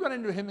 if you'd run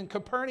into him in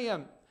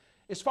Capernaum,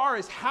 as far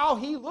as how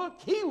he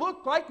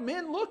looked like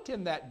men looked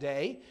in that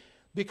day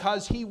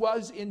because he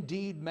was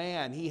indeed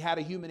man. He had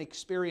a human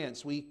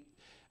experience. We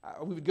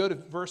would go to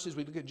verses,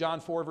 we look at John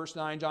 4, verse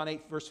 9, John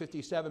 8, verse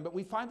 57, but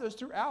we find those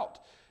throughout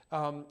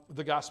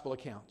the gospel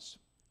accounts.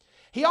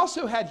 He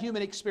also had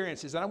human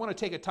experiences, and I want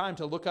to take a time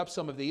to look up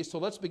some of these. So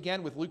let's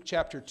begin with Luke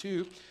chapter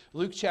 2.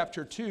 Luke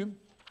chapter 2,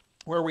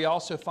 where we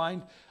also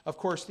find, of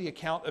course, the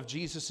account of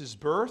Jesus'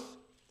 birth.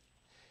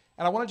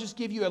 And I want to just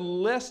give you a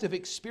list of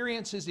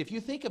experiences. If you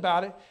think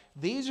about it,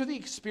 these are the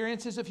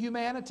experiences of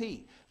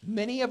humanity.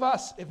 Many of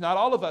us, if not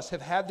all of us,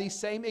 have had these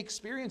same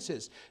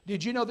experiences.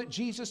 Did you know that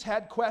Jesus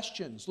had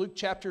questions? Luke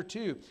chapter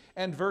 2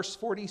 and verse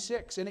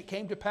 46. And it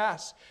came to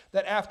pass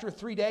that after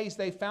 3 days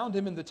they found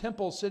him in the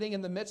temple, sitting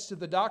in the midst of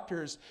the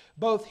doctors,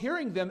 both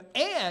hearing them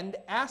and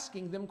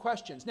asking them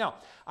questions. Now,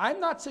 I'm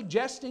not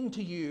suggesting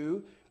to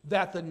you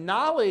that the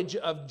knowledge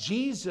of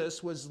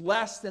Jesus was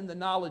less than the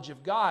knowledge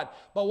of God.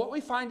 But what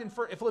we find in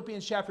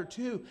Philippians chapter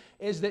 2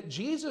 is that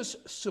Jesus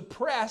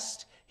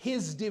suppressed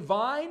his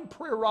divine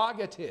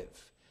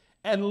prerogative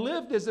and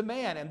lived as a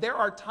man. And there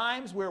are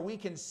times where we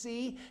can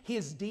see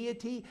his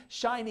deity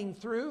shining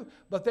through,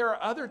 but there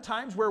are other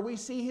times where we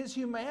see his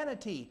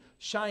humanity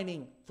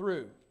shining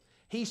through.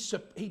 He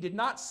did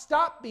not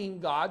stop being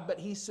God, but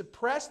he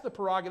suppressed the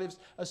prerogatives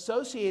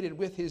associated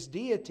with his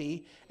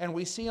deity, and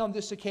we see on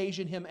this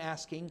occasion him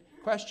asking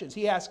questions.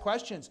 He asked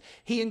questions.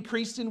 He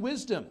increased in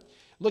wisdom.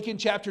 Look in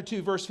chapter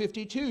 2, verse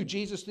 52.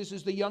 Jesus, this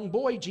is the young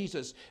boy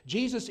Jesus.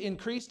 Jesus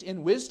increased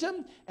in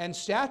wisdom and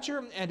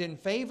stature and in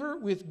favor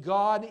with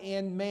God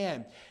and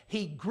man.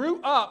 He grew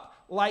up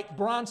like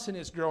Bronson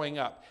is growing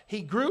up.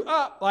 He grew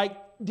up like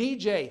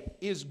DJ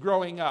is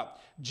growing up.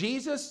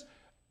 Jesus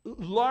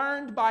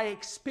learned by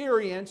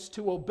experience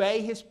to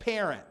obey his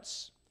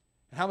parents.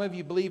 How many of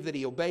you believe that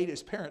he obeyed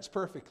his parents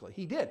perfectly?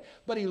 He did.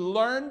 But he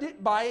learned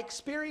it by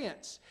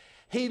experience.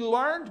 He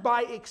learned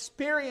by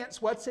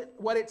experience what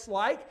it's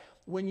like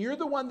when you're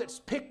the one that's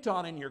picked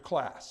on in your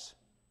class.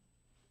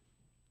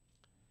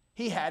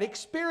 He had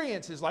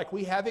experiences like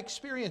we have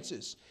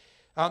experiences.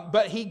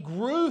 But he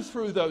grew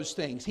through those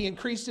things. He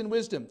increased in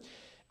wisdom.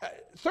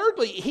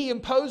 Thirdly, he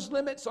imposed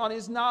limits on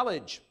his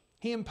knowledge.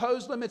 He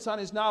imposed limits on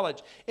his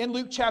knowledge. In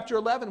Luke chapter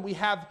 11, we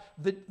have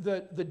the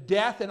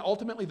death and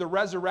ultimately the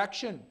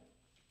resurrection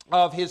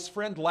of his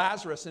friend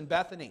Lazarus in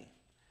Bethany.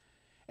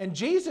 And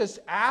Jesus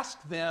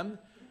asked them,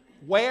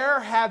 "Where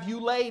have you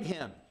laid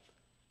him?"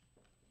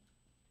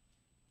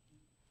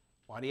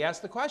 Why did he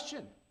ask the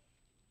question?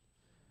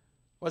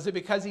 Was it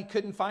because he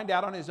couldn't find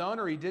out on his own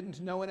or he didn't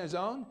know on his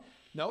own?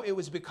 No, it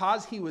was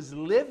because he was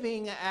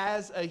living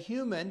as a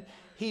human.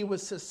 He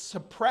was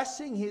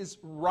suppressing his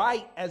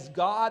right as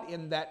God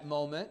in that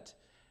moment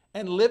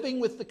and living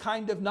with the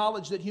kind of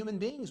knowledge that human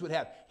beings would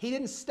have. He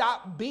didn't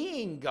stop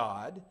being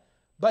God,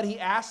 but he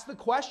asked the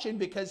question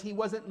because he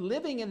wasn't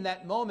living in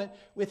that moment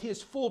with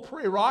his full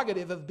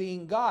prerogative of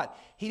being God.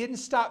 He didn't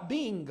stop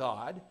being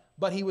God,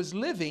 but he was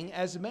living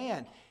as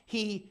man.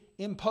 He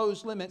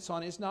imposed limits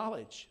on his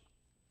knowledge.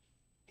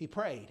 He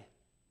prayed.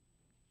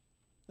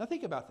 Now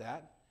think about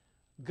that.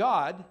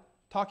 God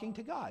talking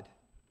to God.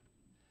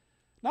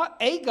 Not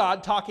a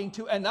God talking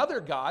to another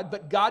God,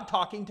 but God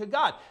talking to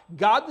God.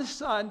 God the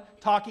Son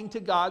talking to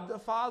God the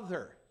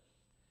Father.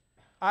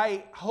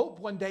 I hope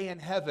one day in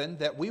heaven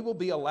that we will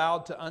be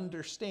allowed to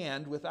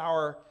understand with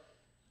our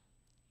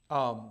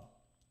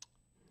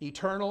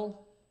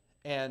eternal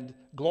and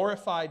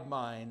glorified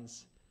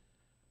minds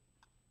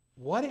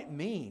what it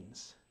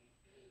means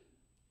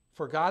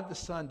for God the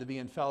Son to be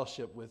in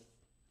fellowship with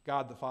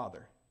God the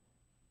Father.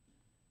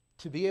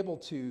 To be able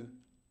to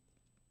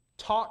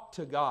talk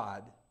to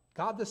God,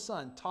 God the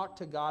Son talk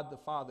to God the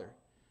Father.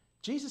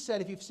 Jesus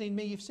said, "If you've seen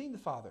me, you've seen the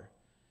Father."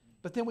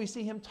 But then we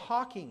see him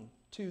talking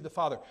to the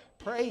Father,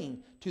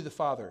 praying to the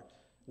Father.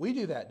 We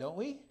do that, don't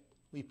we?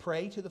 We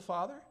pray to the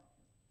Father.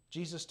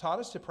 Jesus taught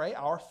us to pray,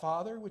 "Our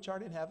Father which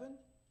art in heaven."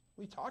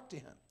 We talk to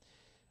him.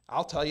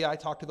 I'll tell you, I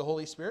talk to the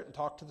Holy Spirit and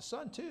talk to the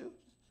Son too.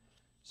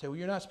 Say, "Well,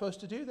 you're not supposed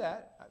to do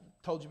that." I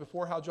told you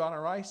before how John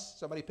R. Rice,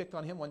 somebody picked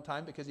on him one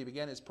time because he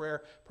began his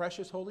prayer,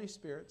 "Precious Holy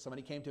Spirit."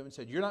 Somebody came to him and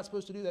said, "You're not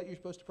supposed to do that. You're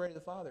supposed to pray to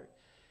the Father."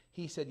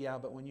 He said, "Yeah,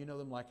 but when you know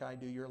them like I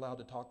do, you're allowed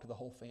to talk to the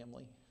whole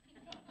family."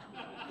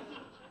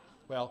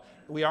 Well,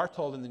 we are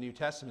told in the New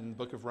Testament, in the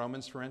book of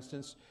Romans, for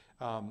instance,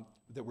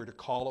 that we're to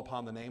call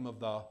upon the name of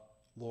the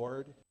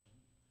Lord.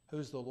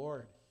 Who's the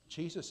Lord?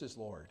 Jesus is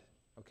Lord.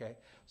 Okay?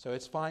 So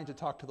it's fine to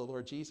talk to the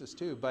Lord Jesus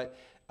too, but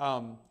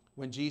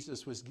when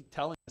Jesus was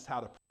telling us how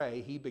to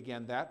pray, he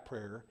began that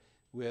prayer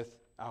with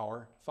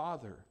 "Our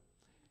Father."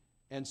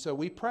 And so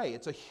we pray.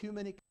 It's a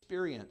human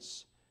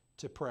experience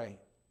to pray.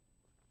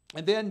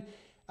 And then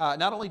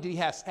not only did he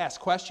ask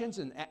questions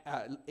and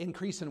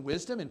increase in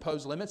wisdom,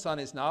 impose limits on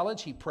his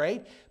knowledge, he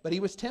prayed, but he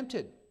was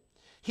tempted.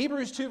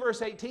 Hebrews 2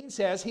 verse 18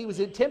 says, "He was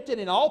tempted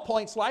in all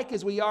points like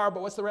as we are,"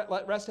 but what's the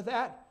rest of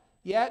that?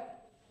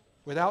 "Yet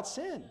without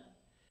sin."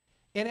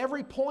 In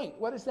every point,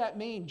 what does that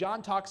mean?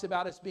 John talks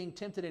about us being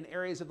tempted in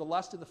areas of the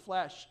lust of the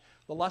flesh,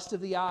 the lust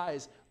of the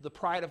eyes, the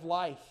pride of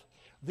life,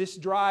 this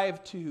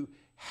drive to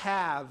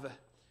have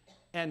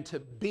and to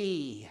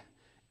be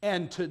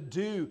and to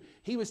do.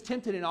 He was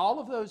tempted in all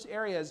of those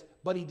areas,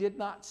 but he did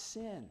not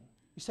sin.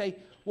 You say,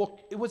 well,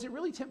 was it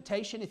really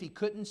temptation if he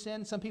couldn't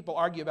sin? Some people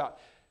argue about,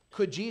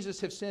 could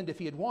Jesus have sinned if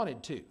he had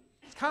wanted to?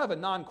 It's kind of a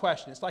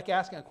non-question. It's like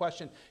asking a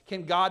question,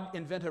 can God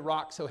invent a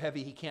rock so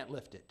heavy he can't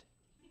lift it?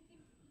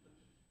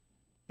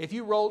 If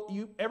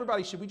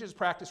everybody, should we just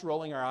practice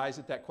rolling our eyes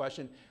at that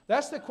question?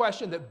 That's the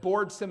question that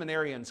bored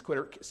seminarians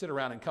sit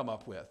around and come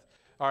up with.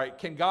 All right,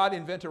 can God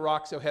invent a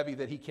rock so heavy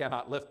that he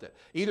cannot lift it?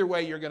 Either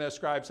way, you're going to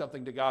ascribe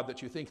something to God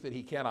that you think that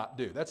he cannot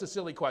do. That's a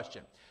silly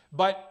question.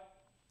 But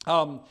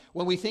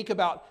when we think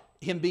about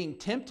him being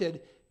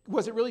tempted,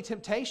 was it really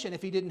temptation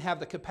if he didn't have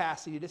the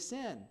capacity to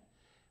sin?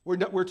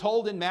 We're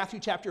told in Matthew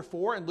chapter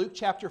 4 and Luke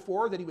chapter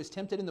 4 that he was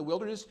tempted in the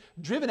wilderness,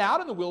 driven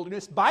out in the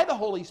wilderness by the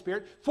Holy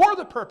Spirit for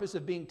the purpose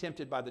of being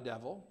tempted by the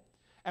devil.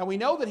 And we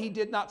know that he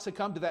did not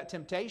succumb to that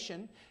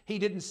temptation. He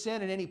didn't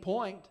sin at any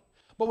point.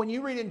 But when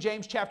you read in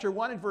James chapter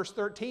 1 and verse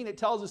 13, it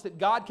tells us that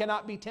God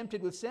cannot be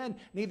tempted with sin,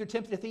 neither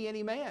tempteth he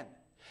any man.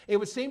 It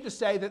would seem to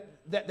say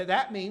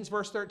that means,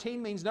 verse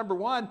 13 means, number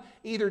one,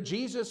 either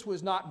Jesus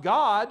was not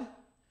God,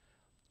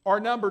 or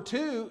number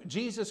two,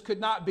 Jesus could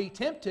not be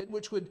tempted,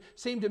 which would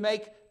seem to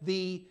make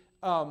the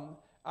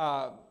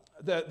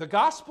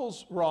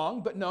Gospels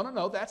wrong. But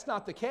no, that's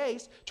not the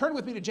case. Turn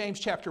with me to James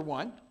chapter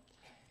 1.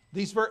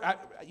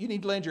 You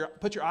need to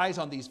put your eyes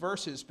on these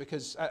verses,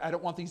 because I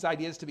don't want these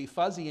ideas to be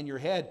fuzzy in your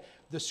head.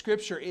 The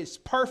Scripture is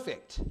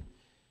perfect.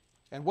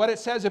 And what it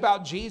says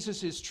about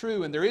Jesus is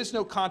true, and there is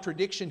no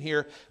contradiction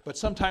here, but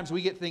sometimes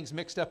we get things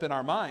mixed up in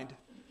our mind.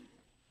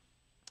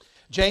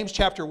 James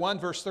chapter 1,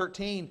 verse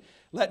 13,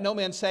 let no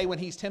man say when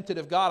he's tempted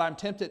of God, I'm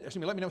tempted.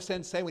 Let no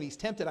man say when he's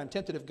tempted, I'm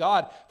tempted of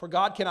God, for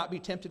God cannot be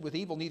tempted with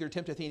evil, neither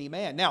tempteth any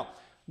man. Now,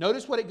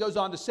 notice what it goes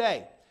on to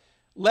say.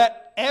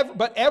 But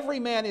every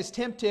man is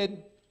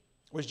tempted.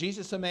 Was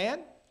Jesus a man?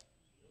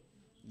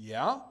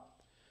 Yeah.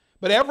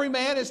 But every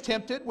man is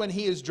tempted when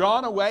he is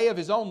drawn away of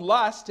his own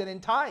lust and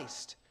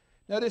enticed.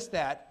 Notice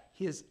that,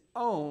 his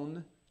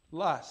own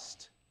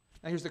lust.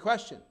 Now here's the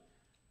question.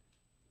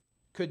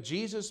 Could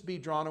Jesus be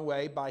drawn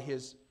away by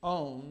his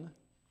own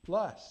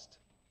lust?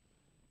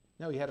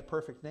 No, he had a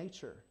perfect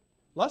nature.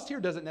 Lust here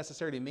doesn't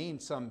necessarily mean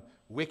some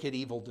wicked,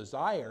 evil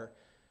desire,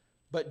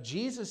 but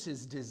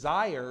Jesus'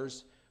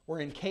 desires were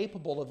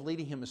incapable of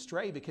leading him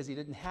astray because he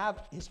didn't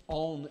have his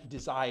own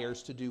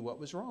desires to do what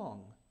was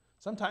wrong.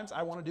 Sometimes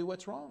I want to do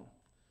what's wrong.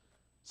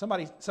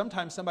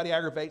 Sometimes somebody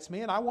aggravates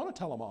me and I want to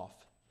tell them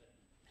off.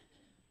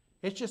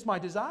 It's just my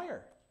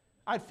desire.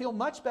 I'd feel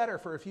much better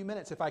for a few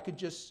minutes if I could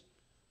just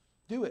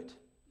do it,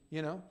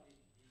 you know.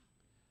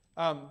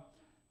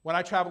 When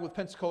I traveled with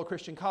Pensacola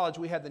Christian College,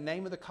 we had the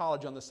name of the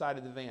college on the side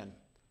of the van.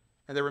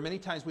 And there were many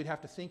times we'd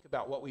have to think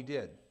about what we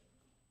did.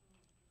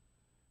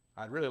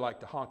 I'd really like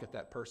to honk at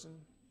that person,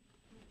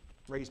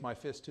 raise my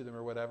fist to them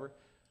or whatever,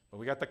 but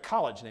we got the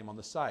college name on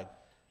the side.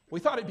 We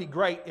thought it'd be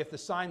great if the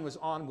sign was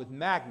on with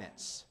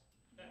magnets.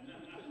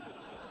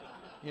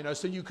 You know,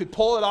 so you could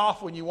pull it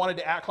off when you wanted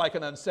to act like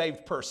an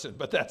unsaved person,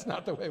 but that's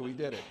not the way we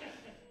did it.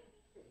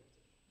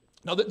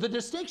 Now, the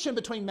distinction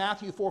between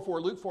Matthew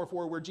 4:4, Luke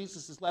 4:4, where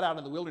Jesus is led out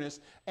in the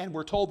wilderness and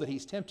we're told that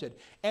he's tempted,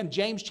 and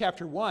James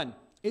chapter 1,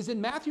 is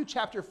in Matthew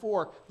chapter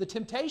 4, the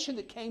temptation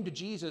that came to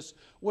Jesus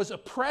was a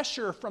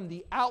pressure from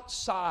the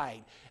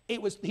outside.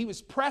 He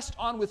was pressed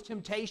on with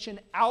temptation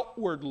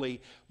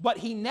outwardly, but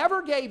he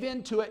never gave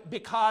in to it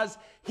because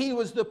he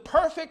was the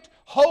perfect,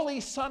 holy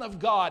Son of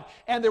God,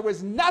 and there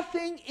was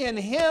nothing in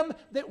him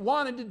that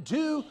wanted to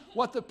do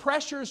what the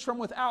pressures from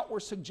without were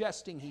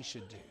suggesting he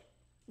should do.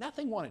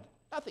 Nothing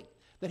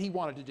that he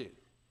wanted to do.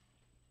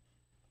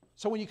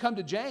 So when you come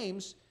to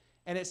James,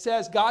 and it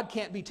says God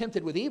can't be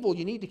tempted with evil,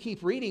 you need to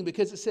keep reading,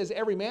 because it says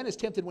every man is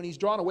tempted when he's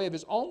drawn away of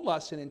his own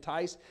lust and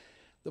enticed.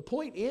 The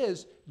point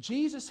is,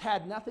 Jesus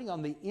had nothing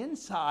on the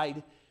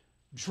inside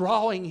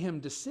drawing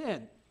him to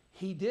sin.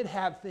 He did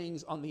have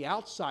things on the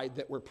outside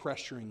that were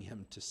pressuring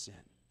him to sin.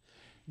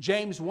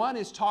 James 1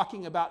 is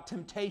talking about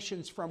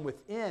temptations from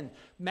within.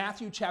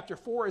 Matthew chapter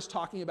 4 is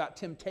talking about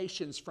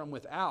temptations from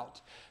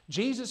without.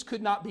 Jesus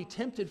could not be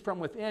tempted from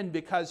within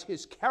because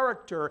his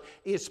character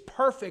is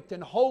perfect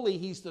and holy.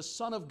 He's the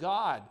Son of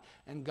God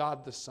and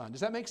God the Son.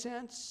 Does that make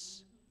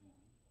sense?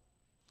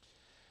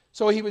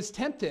 So he was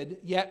tempted,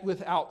 yet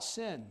without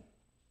sin.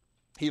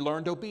 He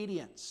learned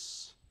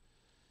obedience.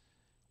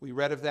 We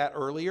read of that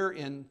earlier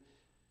in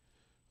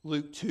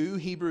Luke 2,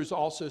 Hebrews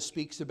also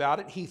speaks about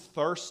it. He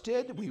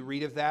thirsted. We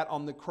read of that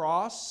on the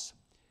cross.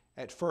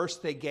 At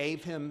first they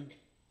gave him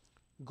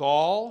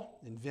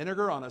gall and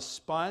vinegar on a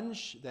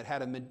sponge that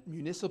had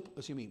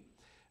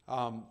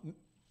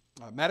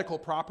medical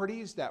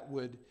properties that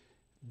would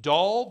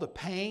dull the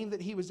pain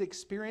that he was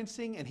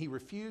experiencing, and he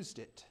refused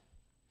it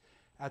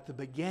at the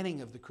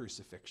beginning of the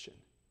crucifixion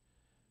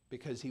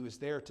because he was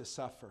there to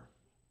suffer.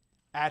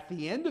 At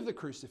the end of the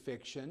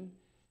crucifixion,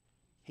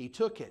 he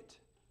took it,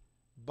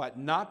 but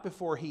not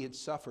before he had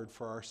suffered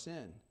for our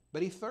sin.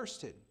 But he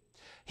thirsted.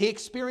 He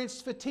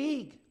experienced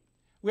fatigue.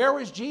 Where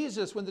was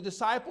Jesus when the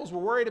disciples were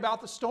worried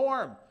about the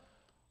storm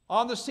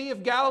on the Sea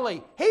of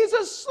Galilee? He's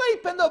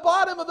asleep in the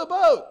bottom of the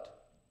boat.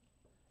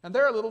 And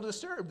they're a little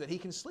disturbed that he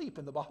can sleep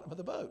in the bottom of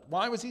the boat.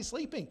 Why was he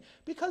sleeping?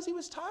 Because he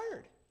was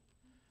tired.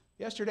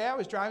 Yesterday I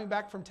was driving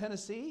back from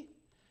Tennessee.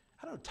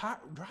 I don't know,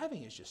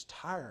 driving is just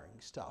tiring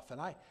stuff.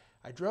 And I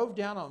drove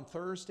down on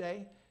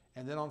Thursday,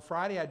 and then on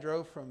Friday I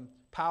drove from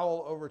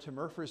Powell over to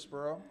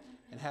Murfreesboro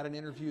and had an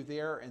interview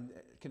there and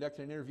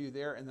conducted an interview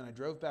there. And then I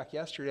drove back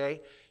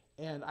yesterday,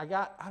 and I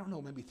got, I don't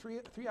know, maybe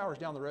three hours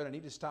down the road. I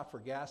needed to stop for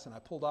gas, and I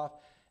pulled off,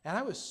 and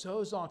I was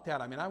so zonked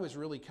out. I mean, I was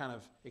really kind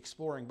of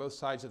exploring both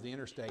sides of the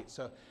interstate.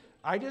 So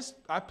I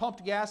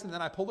pumped gas, and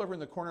then I pulled over in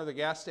the corner of the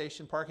gas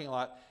station parking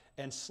lot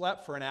and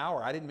slept for an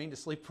hour. I didn't mean to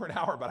sleep for an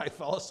hour, but I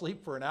fell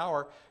asleep for an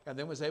hour and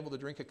then was able to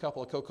drink a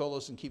couple of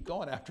Coca-Colas and keep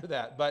going after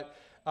that. But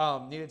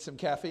needed some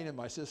caffeine in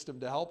my system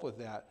to help with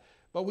that.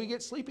 But we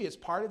get sleepy. It's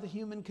part of the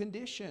human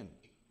condition.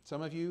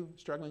 Some of you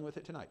struggling with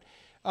it tonight.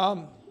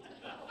 No,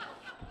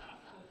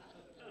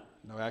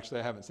 actually,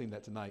 I haven't seen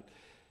that tonight.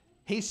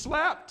 He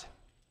slept.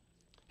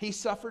 He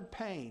suffered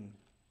pain.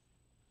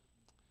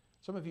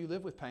 Some of you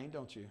live with pain,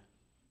 don't you?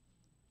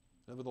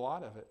 Live with a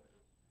lot of it.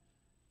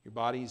 Your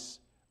body's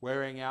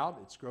wearing out.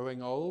 It's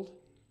growing old.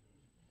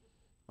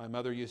 My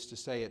mother used to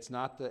say, it's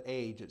not the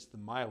age, it's the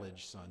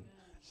mileage, son.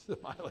 It's the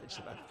mileage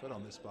that I've put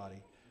on this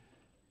body.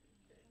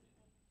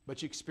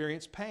 But you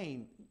experience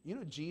pain. You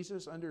know,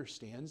 Jesus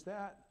understands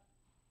that.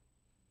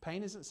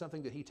 Pain isn't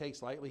something that he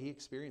takes lightly. He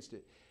experienced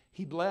it.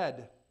 He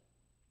bled.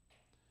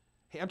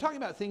 Hey, I'm talking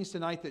about things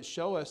tonight that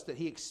show us that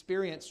he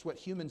experienced what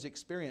humans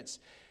experience.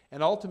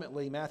 And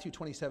ultimately, Matthew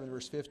 27,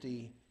 verse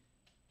 50,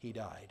 he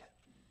died.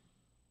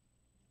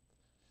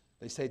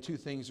 They say two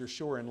things are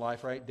sure in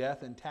life, right?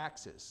 Death and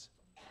taxes.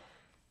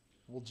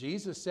 Well,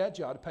 Jesus said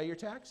you ought to pay your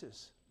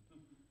taxes.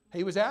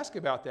 He was asked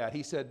about that.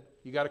 He said,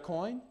 you got a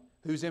coin?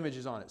 Whose image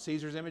is on it?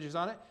 Caesar's image is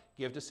on it?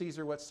 Give to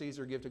Caesar what's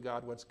Caesar. Give to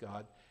God what's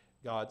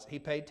God's. He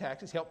paid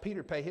taxes. Helped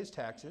Peter pay his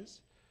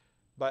taxes.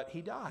 But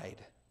he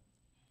died.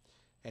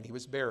 And he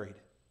was buried.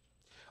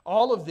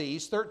 All of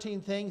these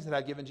 13 things that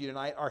I've given to you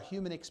tonight are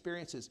human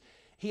experiences.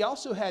 He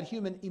also had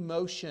human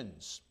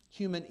emotions.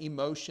 Human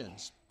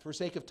emotions. For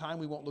sake of time,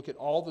 we won't look at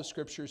all the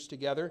scriptures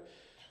together.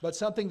 But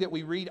something that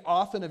we read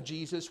often of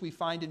Jesus, we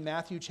find in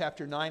Matthew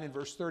chapter 9 and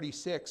verse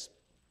 36,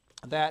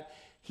 that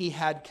he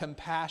had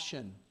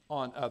compassion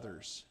on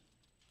others.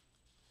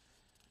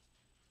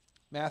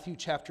 Matthew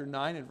chapter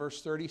 9 and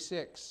verse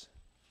 36.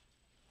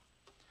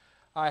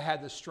 I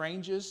had the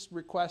strangest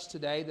request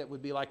today that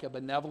would be like a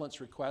benevolence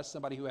request,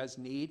 somebody who has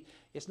need.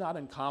 It's not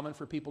uncommon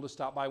for people to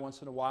stop by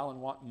once in a while and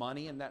want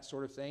money and that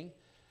sort of thing.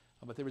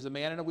 But there was a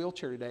man in a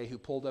wheelchair today who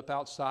pulled up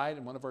outside,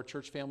 and one of our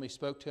church family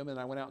spoke to him, and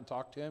I went out and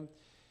talked to him.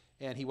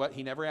 And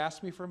he never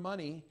asked me for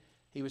money.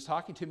 He was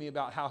talking to me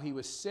about how he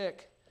was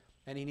sick,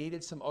 and he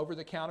needed some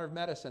over-the-counter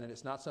medicine, and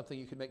it's not something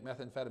you can make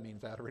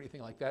methamphetamines out or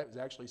anything like that. It was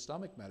actually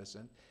stomach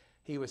medicine.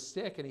 He was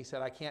sick, and he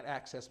said, I can't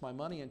access my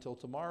money until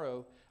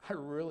tomorrow. I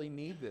really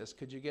need this.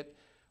 Could you get...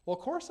 Well,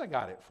 of course I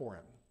got it for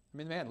him. I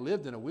mean, the man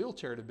lived in a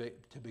wheelchair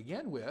to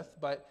begin with,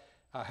 but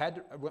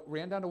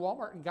ran down to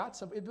Walmart and got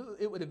some.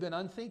 It would have been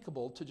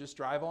unthinkable to just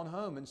drive on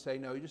home and say,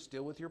 no, you just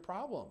deal with your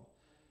problem.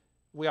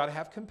 We ought to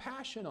have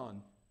compassion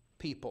on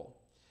people.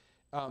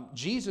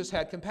 Jesus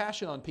had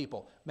compassion on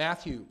people.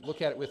 Matthew,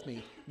 look at it with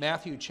me.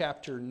 Matthew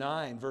chapter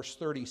 9, verse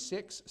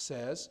 36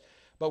 says,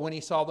 but when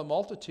he saw the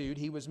multitude,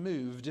 he was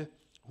moved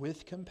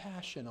with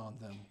compassion on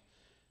them,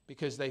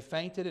 because they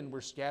fainted and were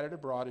scattered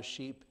abroad as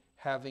sheep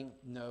having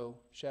no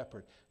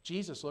shepherd.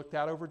 Jesus looked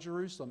out over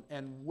Jerusalem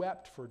and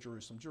wept for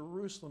Jerusalem.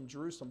 Jerusalem,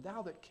 Jerusalem,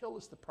 thou that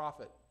killest the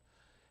prophet.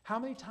 How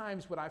many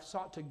times would I have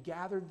sought to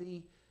gather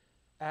thee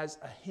as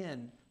a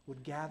hen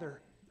would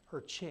gather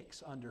her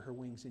chicks under her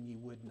wings, and ye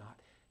would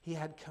not. He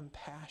had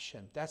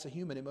compassion. That's a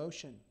human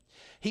emotion.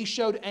 He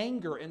showed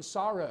anger and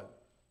sorrow.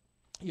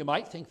 You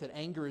might think that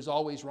anger is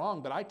always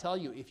wrong, but I tell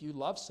you, if you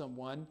love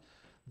someone,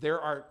 there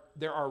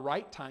are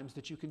right times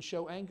that you can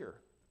show anger.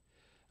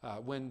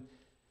 When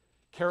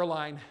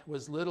Caroline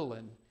was little,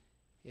 and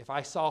if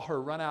I saw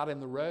her run out in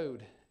the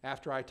road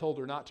after I told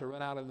her not to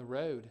run out in the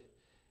road,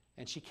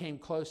 and she came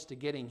close to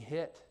getting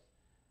hit,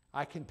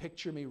 I can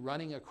picture me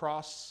running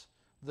across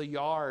the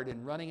yard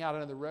and running out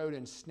on the road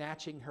and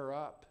snatching her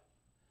up.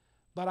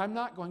 But I'm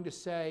not going to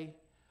say,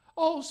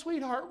 oh,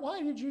 sweetheart,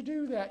 why did you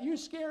do that? You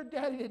scared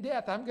Daddy to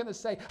death. I'm going to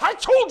say, I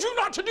told you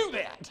not to do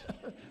that.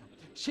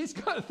 She's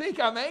going to think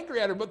I'm angry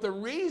at her, but the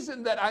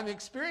reason that I'm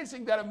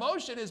experiencing that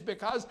emotion is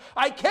because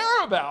I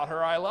care about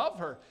her. I love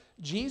her.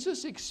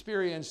 Jesus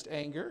experienced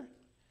anger.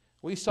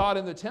 We saw it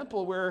in the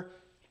temple where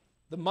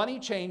the money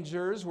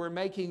changers were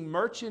making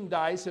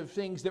merchandise of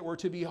things that were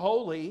to be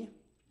holy.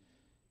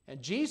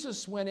 And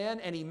Jesus went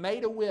in and he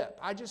made a whip.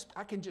 I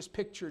can just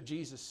picture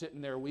Jesus sitting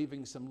there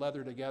weaving some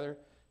leather together.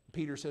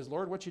 Peter says,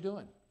 Lord, what you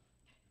doing?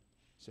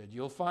 He said,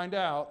 you'll find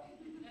out.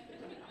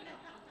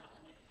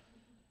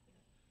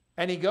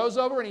 And he goes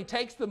over and he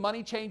takes the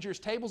money changers'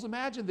 tables,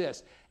 imagine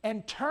this,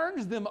 and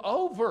turns them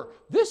over.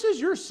 This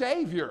is your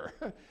Savior.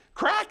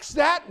 Cracks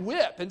that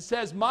whip and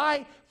says,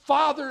 my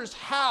Father's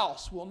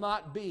house will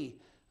not be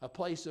a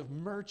place of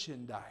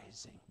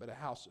merchandising, but a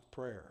house of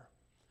prayer.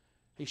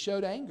 He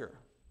showed anger.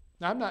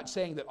 Now, I'm not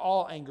saying that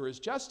all anger is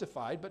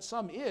justified, but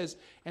some is,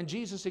 and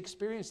Jesus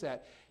experienced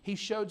that. He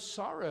showed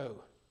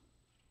sorrow.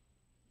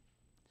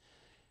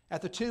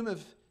 At the tomb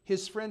of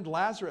his friend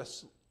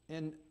Lazarus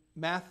in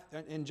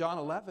John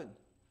 11,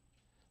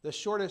 the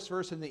shortest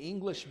verse in the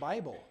English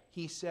Bible,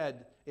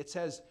 it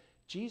says,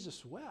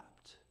 Jesus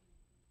wept.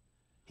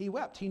 He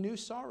wept. He knew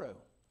sorrow.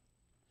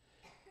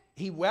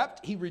 He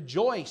wept. He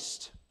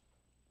rejoiced.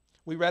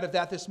 We read of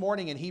that this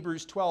morning in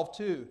Hebrews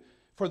 12:2.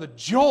 For the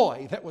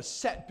joy that was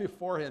set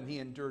before him, he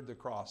endured the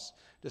cross,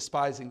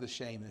 despising the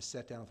shame, and is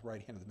set down at the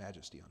right hand of the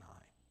Majesty on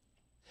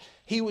high.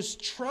 He was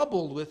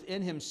troubled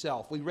within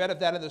himself. We read of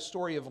that in the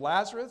story of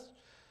Lazarus,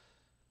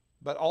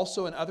 but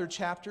also in other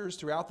chapters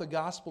throughout the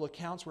gospel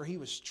accounts where he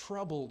was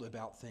troubled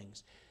about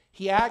things.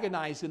 He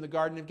agonized in the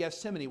Garden of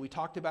Gethsemane. We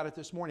talked about it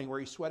this morning, where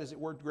he sweat, as it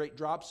were, great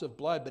drops of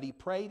blood, but he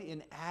prayed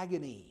in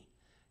agony.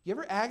 You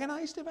ever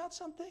agonized about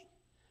something?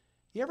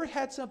 You ever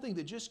had something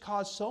that just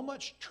caused so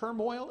much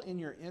turmoil in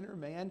your inner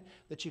man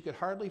that you could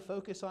hardly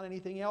focus on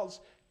anything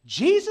else?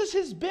 Jesus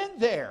has been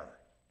there.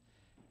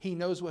 He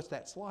knows what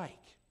that's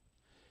like.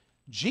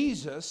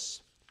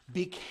 Jesus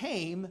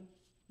became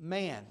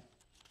man.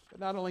 But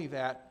not only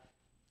that,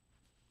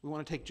 we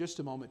want to take just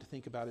a moment to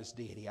think about his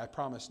deity. I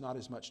promise not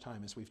as much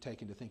time as we've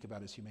taken to think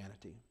about his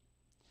humanity.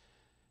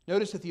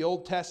 Notice that the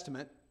Old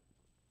Testament,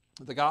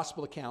 the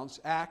gospel accounts,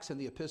 Acts, and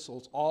the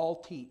epistles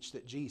all teach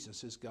that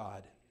Jesus is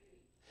God.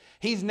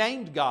 He's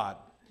named God.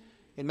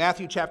 In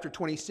Matthew chapter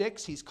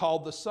 26, he's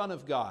called the Son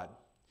of God.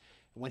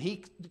 When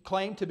he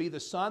claimed to be the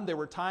Son, there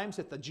were times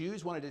that the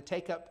Jews wanted to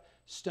take up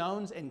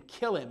stones and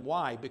kill him.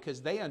 Why?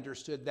 Because they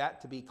understood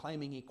that to be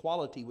claiming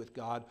equality with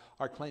God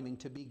or claiming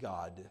to be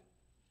God.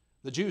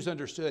 The Jews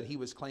understood he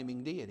was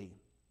claiming deity.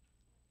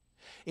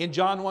 In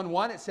John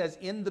 1:1 it says,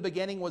 "In the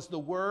beginning was the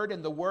Word,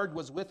 and the Word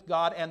was with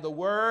God, and the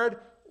Word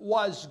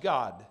was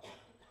God."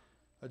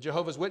 A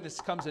Jehovah's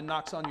Witness comes and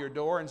knocks on your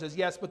door and says,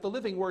 yes, but the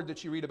living Word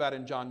that you read about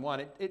in John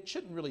 1, it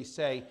shouldn't really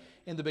say,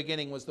 "In the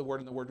beginning was the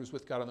Word, and the Word was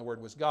with God, and the Word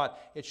was God."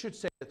 It should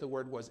say that the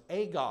Word was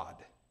a God.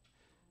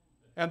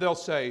 And they'll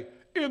say,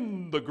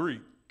 "In the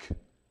Greek,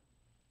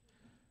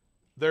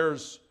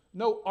 there's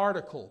no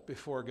article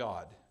before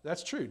God."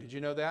 That's true. Did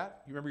you know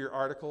that? You remember your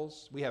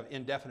articles? We have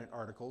indefinite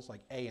articles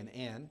like a and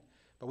an,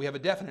 but we have a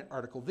definite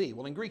article, the.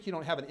 Well, in Greek, you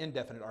don't have an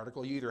indefinite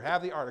article. You either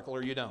have the article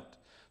or you don't.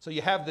 So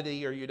you have the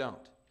the or you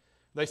don't.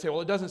 They say,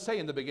 well, it doesn't say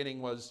in the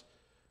beginning was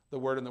the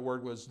Word and the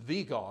Word was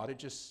the God.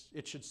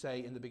 It should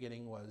say in the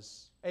beginning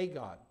was a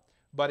God.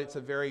 But it's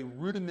a very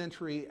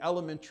rudimentary,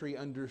 elementary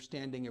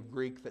understanding of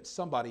Greek that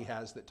somebody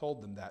has that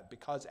told them that.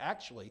 Because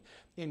actually,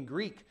 in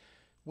Greek,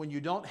 when you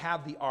don't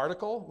have the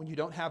article, when you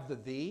don't have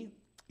the,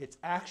 it's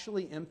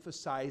actually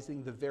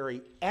emphasizing the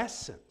very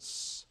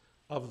essence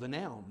of the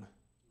noun.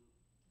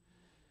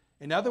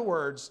 In other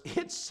words,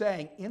 it's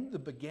saying in the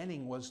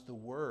beginning was the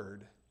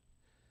Word,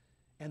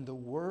 and the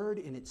Word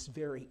in its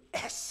very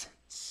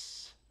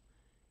essence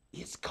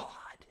is God.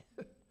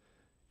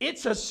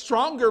 It's a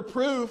stronger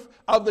proof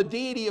of the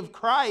deity of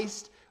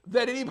Christ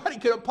than anybody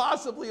could have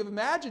possibly have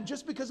imagined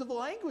just because of the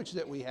language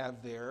that we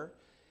have there.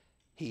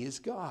 He is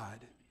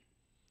God.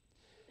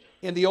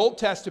 In the Old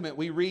Testament,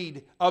 we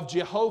read of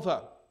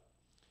Jehovah.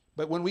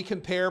 But when we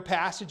compare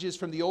passages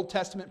from the Old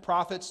Testament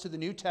prophets to the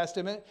New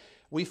Testament,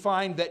 we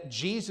find that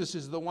Jesus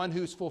is the one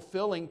who's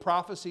fulfilling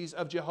prophecies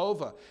of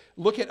Jehovah.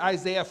 Look at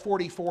Isaiah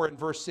 44 and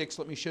verse 6.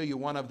 Let me show you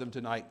one of them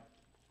tonight.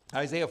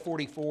 Isaiah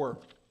 44.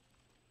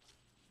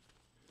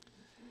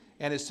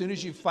 And as soon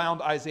as you've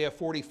found Isaiah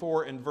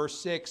 44 and verse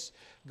 6,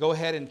 go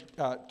ahead and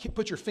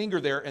put your finger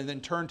there and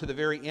then turn to the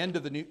very end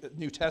of the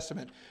New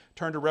Testament.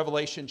 Turn to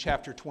Revelation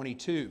chapter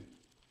 22.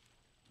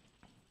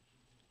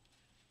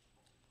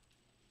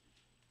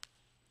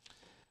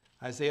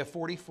 Isaiah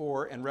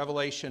 44 and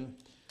Revelation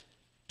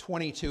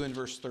 22 and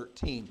verse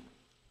 13.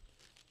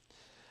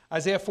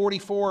 Isaiah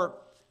 44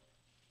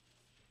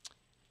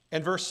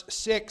 and verse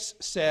 6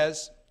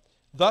 says,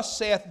 "Thus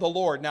saith the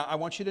Lord." Now I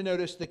want you to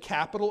notice the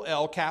capital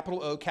L,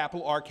 capital O,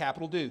 capital R,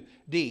 capital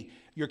D.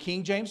 Your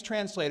King James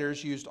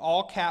translators used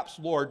all caps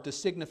Lord to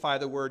signify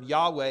the word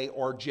Yahweh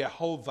or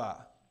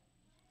Jehovah.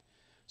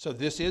 So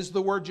this is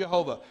the word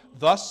Jehovah.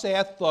 "Thus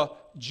saith the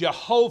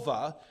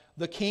Jehovah,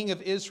 the King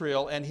of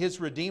Israel and his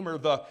Redeemer,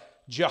 the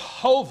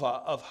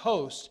Jehovah of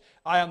hosts.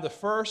 I am the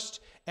first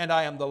and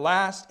I am the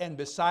last, and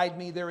beside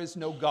me there is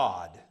no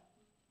God."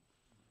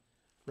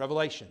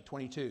 Revelation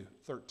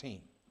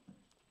 22:13.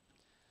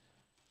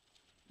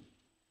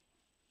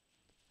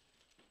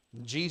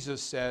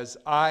 Jesus says,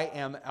 "I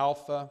am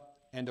Alpha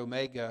and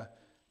Omega,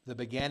 the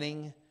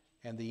beginning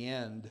and the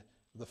end,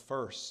 the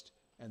first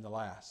and the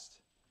last."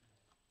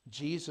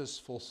 Jesus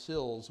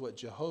fulfills what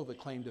Jehovah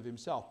claimed of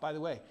himself. By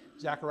the way,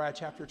 Zechariah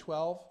chapter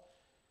 12,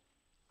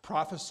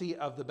 prophecy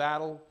of the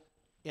battle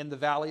in the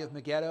valley of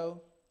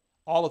Megiddo.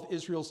 All of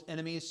Israel's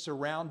enemies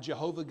surround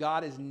Jehovah.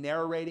 God is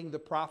narrating the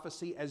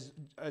prophecy as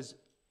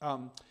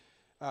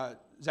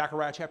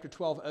Zechariah chapter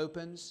 12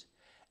 opens.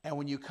 And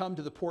when you come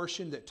to the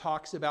portion that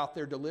talks about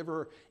their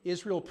deliverer,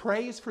 Israel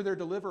prays for their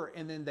deliverer,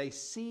 and then they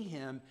see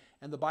him.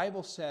 And the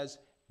Bible says,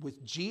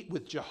 with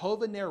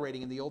Jehovah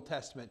narrating in the Old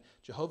Testament,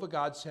 Jehovah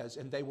God says,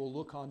 "And they will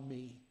look on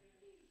me,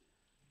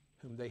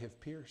 whom they have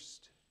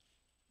pierced."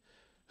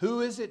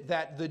 Who is it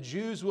that the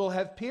Jews will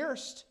have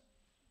pierced?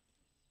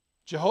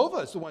 Jehovah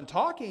is the one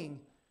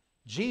talking.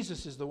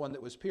 Jesus is the one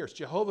that was pierced.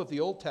 Jehovah of the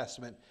Old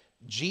Testament,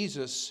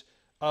 Jesus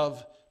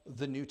of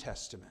the New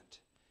Testament.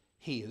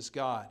 He is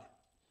God.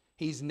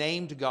 He's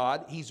named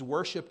God. He's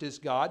worshipped as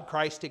God.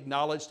 Christ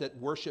acknowledged that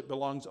worship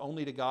belongs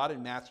only to God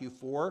in Matthew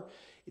 4.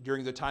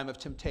 During the time of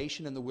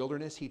temptation in the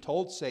wilderness, he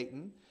told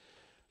Satan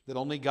that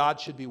only God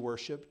should be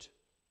worshipped.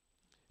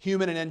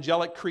 Human and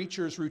angelic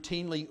creatures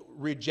routinely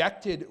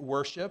rejected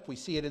worship. We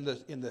see it in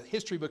the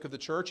history book of the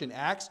church in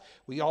Acts.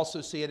 We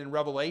also see it in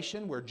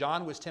Revelation, where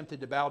John was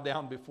tempted to bow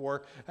down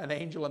before an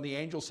angel, and the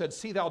angel said,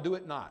 "See thou do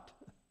it not.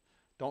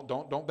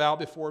 Don't bow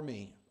before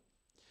me."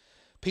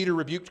 Peter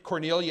rebuked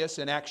Cornelius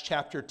in Acts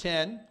chapter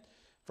 10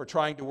 for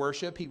trying to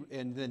worship.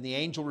 And then the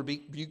angel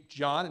rebuked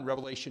John in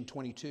Revelation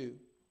 22.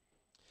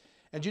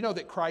 And you know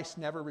that Christ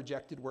never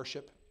rejected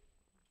worship?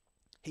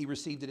 He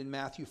received it in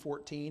Matthew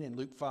 14 and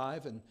Luke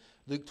 5 and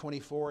Luke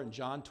 24 and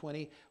John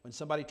 20. When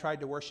somebody tried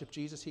to worship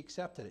Jesus, he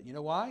accepted it. You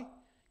know why?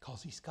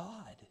 Because he's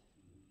God.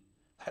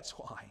 That's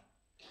why.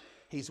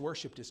 He's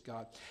worshipped as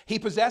God. He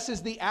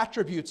possesses the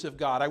attributes of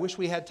God. I wish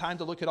we had time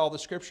to look at all the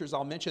scriptures.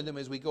 I'll mention them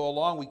as we go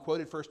along. We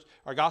quoted first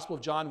our Gospel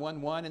of John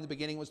 1:1. In the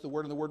beginning was the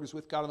Word, and the Word was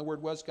with God, and the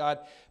Word was God.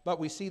 But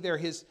we see there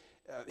his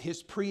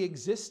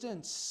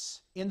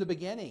pre-existence in the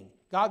beginning.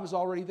 God was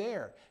already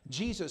there.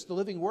 Jesus, the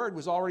living Word,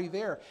 was already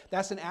there.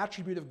 That's an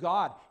attribute of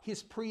God.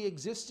 His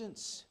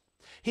pre-existence.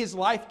 His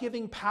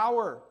life-giving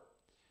power.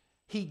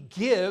 He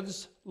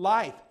gives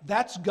life.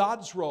 That's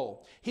God's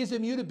role. His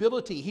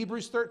immutability.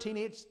 Hebrews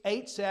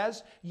 13:8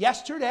 says,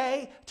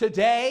 yesterday,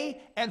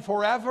 today, and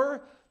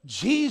forever,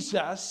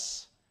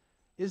 Jesus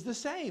is the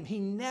same. He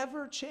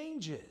never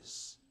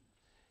changes.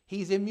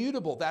 He's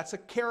immutable. That's a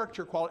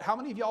character quality. How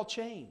many of y'all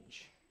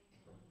change?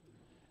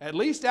 At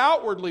least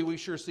outwardly we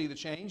sure see the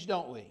change,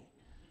 don't we?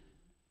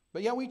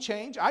 But yeah, we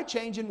change. I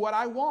change in what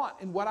I want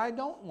and what I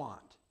don't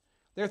want.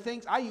 There are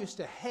things I used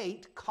to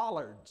hate: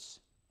 collards.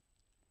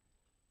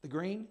 The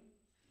green,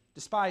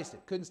 despised it.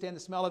 Couldn't stand the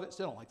smell of it.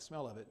 Still don't like the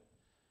smell of it.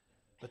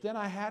 But then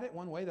I had it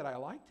one way that I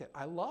liked it.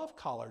 I love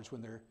collards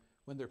when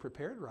they're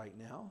prepared right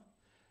now,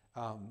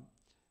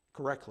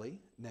 correctly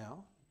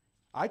now.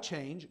 I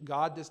change.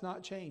 God does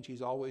not change.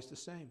 He's always the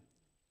same.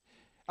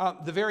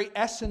 The very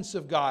essence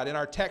of God. In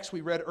our text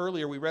we read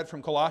earlier, we read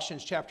from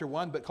Colossians chapter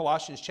 1, but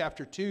Colossians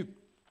chapter 2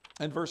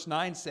 and verse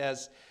 9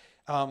 says,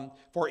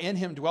 for in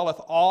him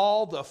dwelleth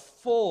all the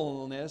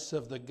fullness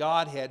of the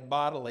Godhead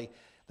bodily.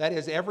 That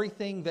is,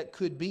 everything that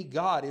could be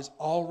God is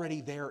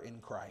already there in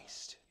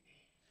Christ.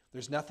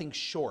 There's nothing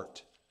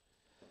short.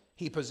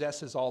 He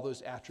possesses all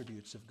those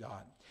attributes of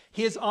God.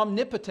 His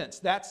omnipotence,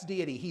 that's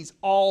deity. He's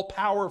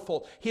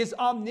all-powerful. His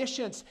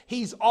omniscience,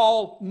 he's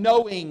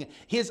all-knowing.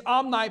 His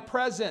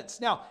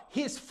omnipresence. Now,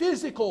 his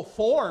physical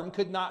form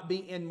could not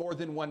be in more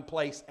than one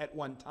place at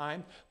one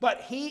time,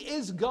 but he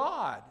is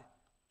God.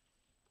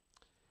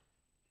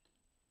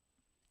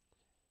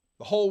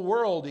 The whole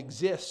world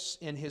exists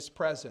in his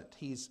presence.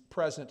 He's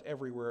present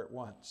everywhere at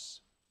once.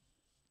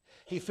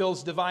 He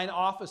fills divine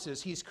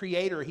offices. He's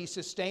creator. He's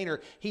sustainer.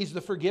 He's the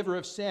forgiver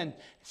of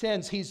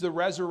sins. He's the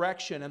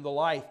resurrection and the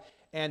life.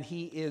 And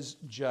he is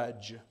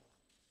judge.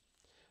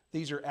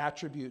 These are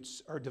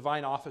attributes, or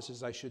divine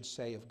offices, I should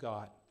say, of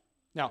God.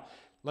 Now,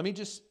 let me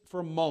just for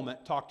a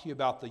moment talk to you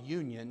about the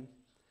union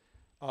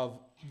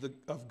of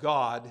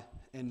God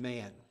and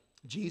man.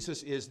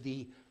 Jesus is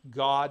the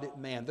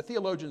God-man. The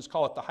theologians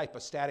call it the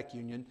hypostatic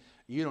union.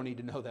 You don't need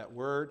to know that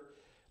word.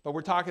 But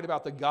we're talking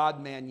about the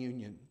God-man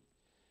union.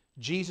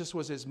 Jesus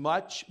was as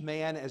much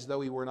man as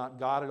though he were not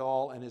God at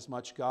all, and as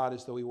much God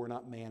as though he were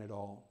not man at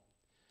all.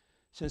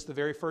 Since the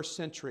very first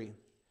century,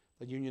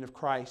 the union of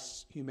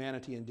Christ's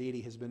humanity and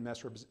deity has been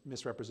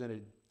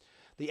misrepresented.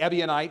 The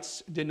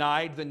Ebionites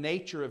denied the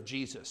nature of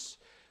Jesus.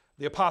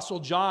 The Apostle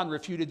John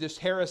refuted this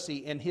heresy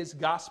in his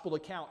gospel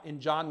account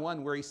in John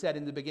 1, where he said,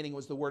 in the beginning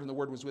was the Word, and the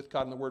Word was with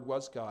God, and the Word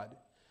was God.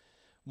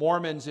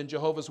 Mormons and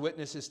Jehovah's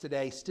Witnesses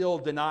today still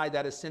deny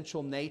that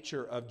essential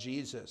nature of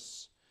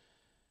Jesus.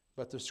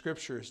 But the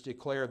Scriptures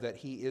declare that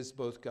he is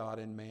both God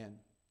and man.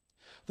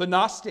 The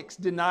Gnostics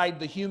denied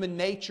the human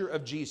nature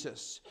of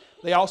Jesus.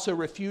 They also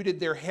refuted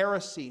their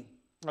heresy.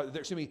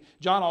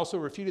 John also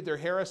refuted their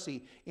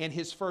heresy in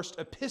his first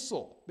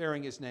epistle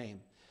bearing his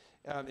name.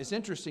 It's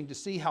interesting to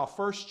see how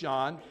 1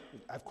 John,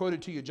 I've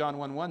quoted to you John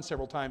 1:1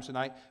 several times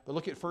tonight, but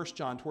look at 1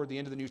 John toward the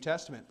end of the New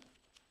Testament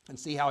and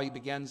see how he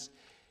begins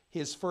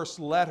his first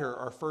letter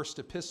or first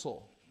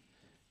epistle.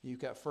 You've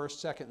got 1st,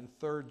 2nd, and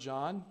 3rd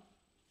John.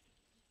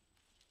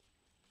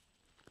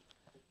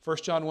 1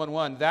 John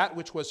 1:1, that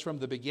which was from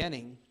the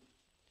beginning,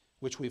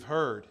 which we've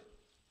heard,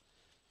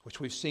 which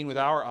we've seen with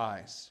our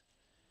eyes,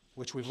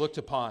 which we've looked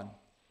upon,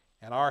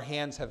 and our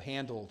hands have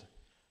handled,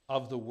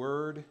 of the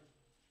word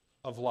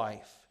of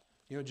life.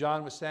 You know,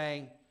 John was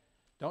saying,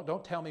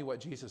 don't tell me what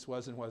Jesus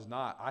was and was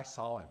not. I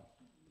saw him.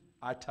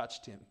 I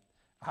touched him.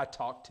 I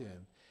talked to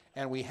him.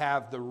 And we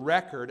have the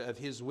record of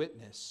his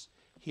witness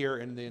here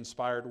in the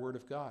inspired Word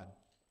of God.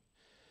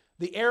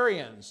 The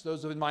Arians,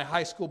 those in my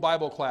high school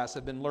Bible class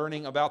have been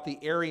learning about the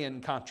Arian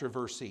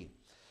controversy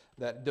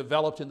that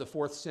developed in the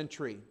 4th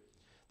century.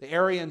 The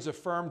Arians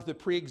affirmed the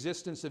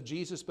preexistence of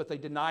Jesus, but they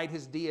denied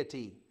his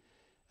deity.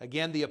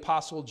 Again, the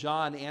Apostle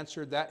John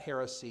answered that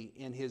heresy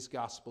in his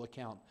gospel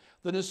account.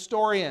 The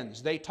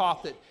Nestorians, they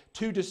taught that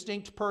two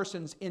distinct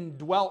persons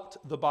indwelt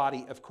the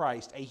body of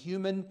Christ, a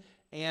human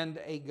and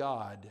a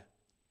God.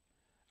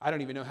 I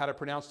don't even know how to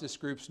pronounce this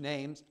group's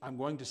names. I'm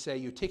going to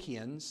say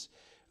Eutychians.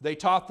 They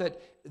taught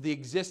that the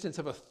existence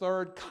of a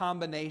third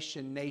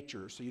combination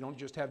nature. So you don't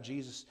just have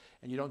Jesus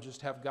and you don't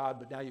just have God,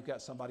 but now you've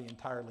got somebody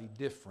entirely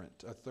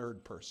different, a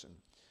third person.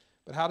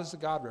 But how does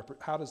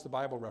the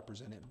Bible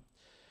represent him?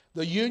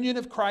 The union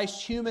of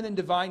Christ's human and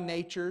divine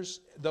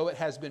natures, though it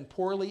has been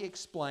poorly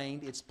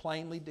explained, it's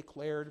plainly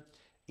declared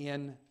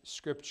in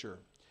Scripture.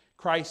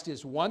 Christ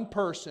is one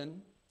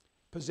person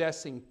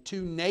possessing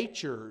two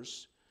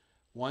natures,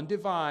 one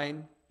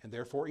divine and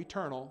therefore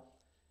eternal,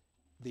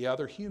 the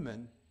other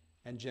human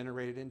and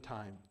generated in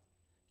time,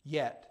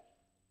 yet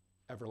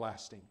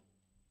everlasting.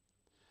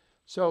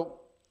 So,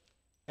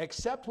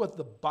 accept what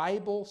the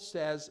Bible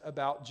says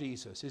about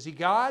Jesus. Is he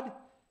God?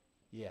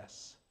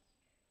 Yes.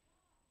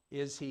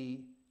 Is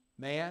he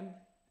man?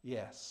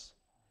 Yes.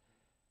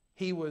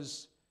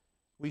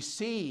 We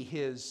see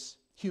his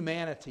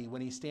humanity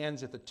when he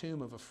stands at the tomb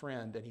of a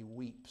friend and he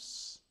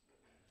weeps.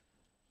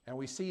 And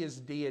we see his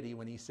deity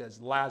when he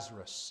says,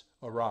 Lazarus,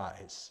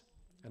 arise.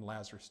 And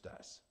Lazarus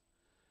does.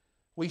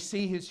 We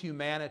see his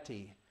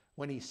humanity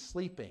when he's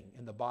sleeping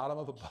in the bottom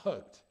of a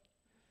boat.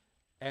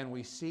 And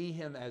we see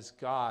him as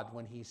God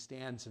when he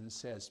stands and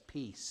says,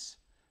 peace,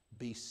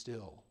 be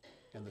still,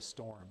 and the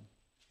storm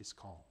is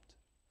calmed.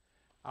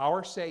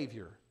 Our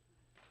Savior,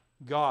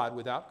 God,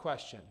 without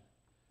question,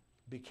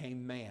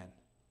 became man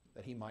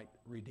that he might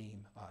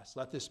redeem us.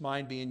 Let this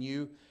mind be in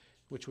you,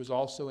 which was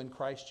also in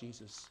Christ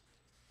Jesus,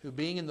 who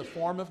being in the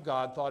form of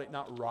God, thought it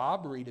not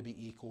robbery to be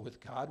equal with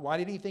God. Why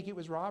did he think it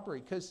was robbery?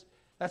 Because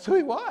that's who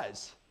he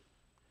was.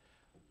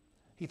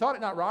 He thought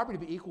it not robbery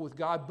to be equal with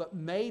God, but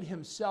made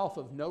himself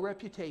of no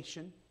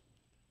reputation,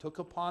 took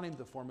upon him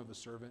the form of a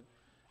servant,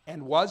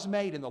 and was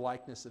made in the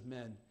likeness of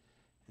men.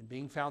 And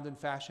being found in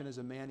fashion as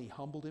a man, he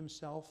humbled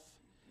himself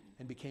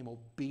and became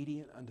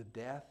obedient unto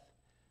death,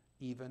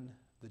 even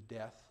the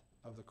death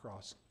of the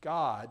cross.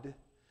 God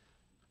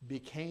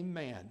became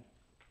man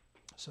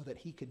so that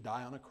he could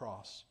die on a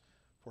cross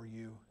for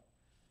you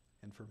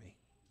and for me.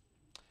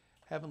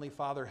 Heavenly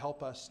Father,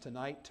 help us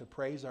tonight to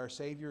praise our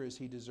Savior as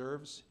he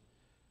deserves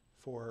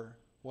for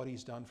what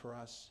he's done for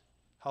us.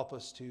 Help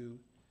us to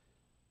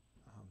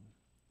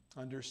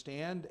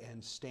understand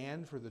and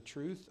stand for the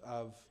truth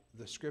of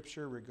the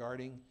Scripture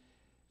regarding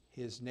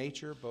his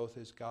nature, both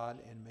as God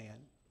and man.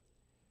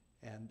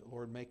 And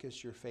Lord, make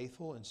us your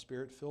faithful and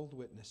Spirit-filled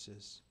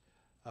witnesses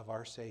of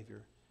our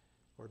Savior.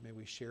 Lord, may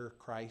we share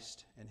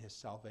Christ and his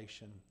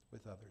salvation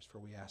with others, for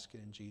we ask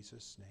it in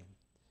Jesus' name.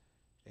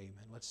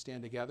 Amen. Let's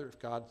stand together. If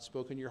God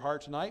spoke in your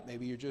heart tonight,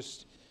 maybe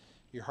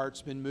your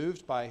heart's been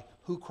moved by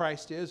who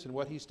Christ is and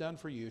what he's done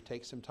for you.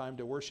 Take some time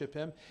to worship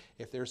him.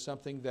 If there's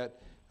something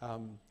that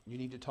you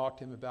need to talk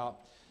to him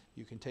about,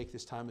 you can take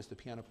this time as the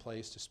piano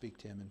plays to speak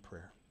to him in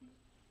prayer.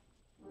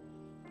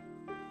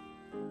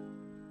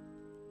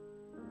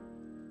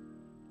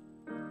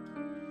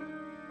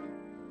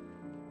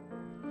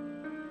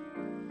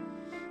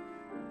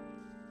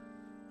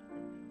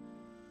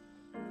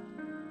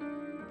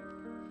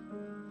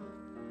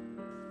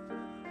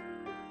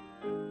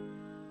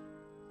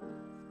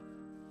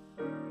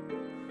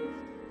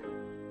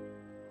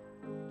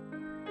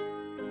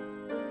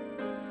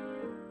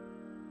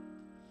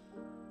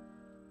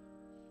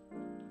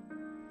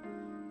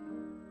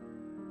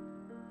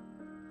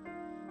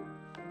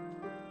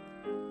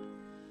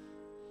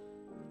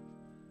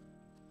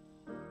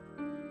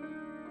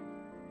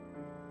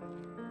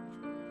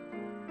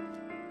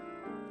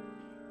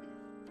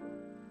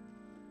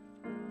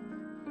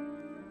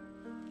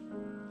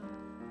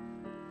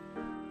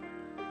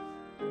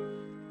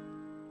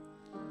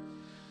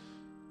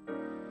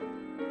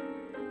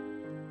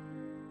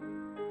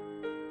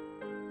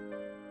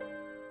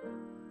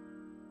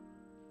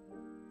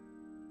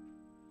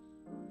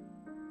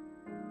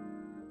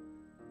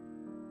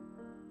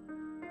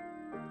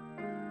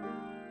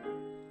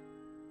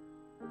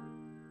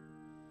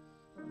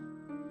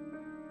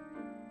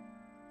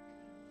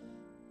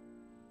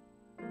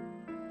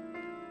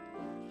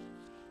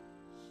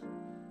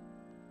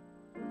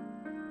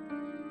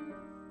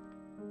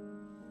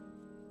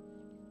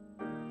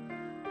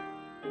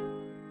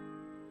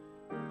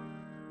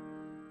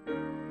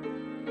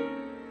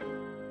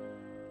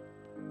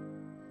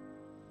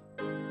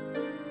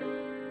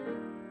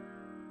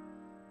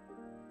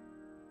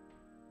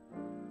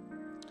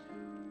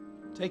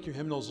 Take your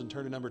hymnals and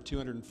turn to number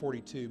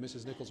 242.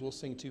 Mrs. Nichols will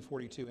sing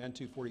 242 and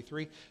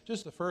 243.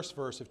 Just the first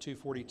verse of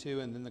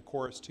 242 and then the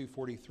chorus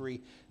 243.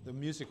 The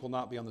music will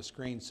not be on the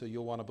screen, so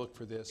you'll want to book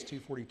for this.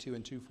 242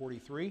 and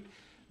 243.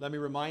 Let me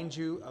remind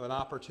you of an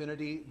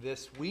opportunity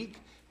this week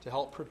to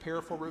help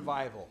prepare for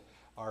revival.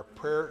 Our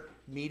prayer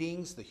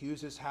meetings, the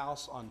Hughes'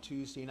 house on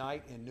Tuesday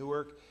night in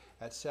Newark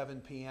at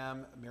 7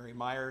 p.m., Mary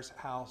Myers'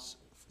 house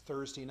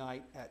Thursday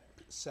night at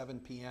 7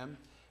 p.m.,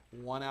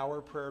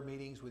 1-hour prayer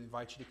meetings. We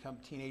invite you to come.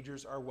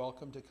 Teenagers are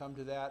welcome to come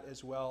to that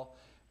as well.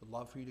 We'd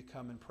love for you to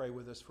come and pray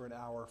with us for an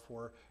hour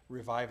for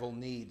revival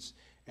needs.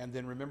 And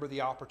then remember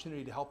the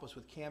opportunity to help us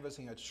with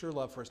canvassing. I'd sure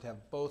love for us to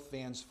have both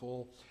vans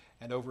full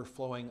and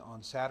overflowing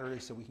on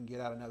Saturday so we can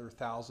get out another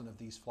 1,000 of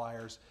these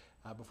flyers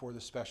before the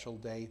special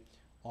day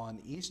on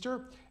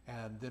Easter.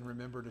 And then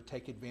remember to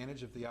take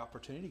advantage of the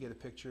opportunity to get a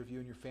picture of you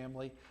and your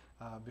family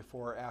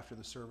before or after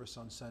the service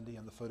on Sunday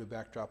on the photo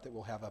backdrop that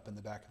we'll have up in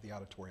the back of the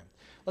auditorium.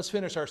 Let's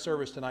finish our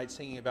service tonight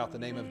singing about the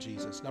name of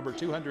Jesus. Number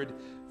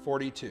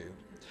 242.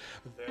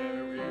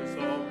 There is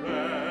a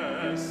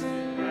rest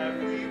in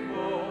every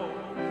woe.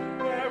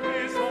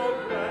 There is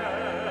a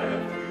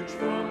refuge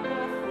from the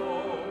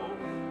foe.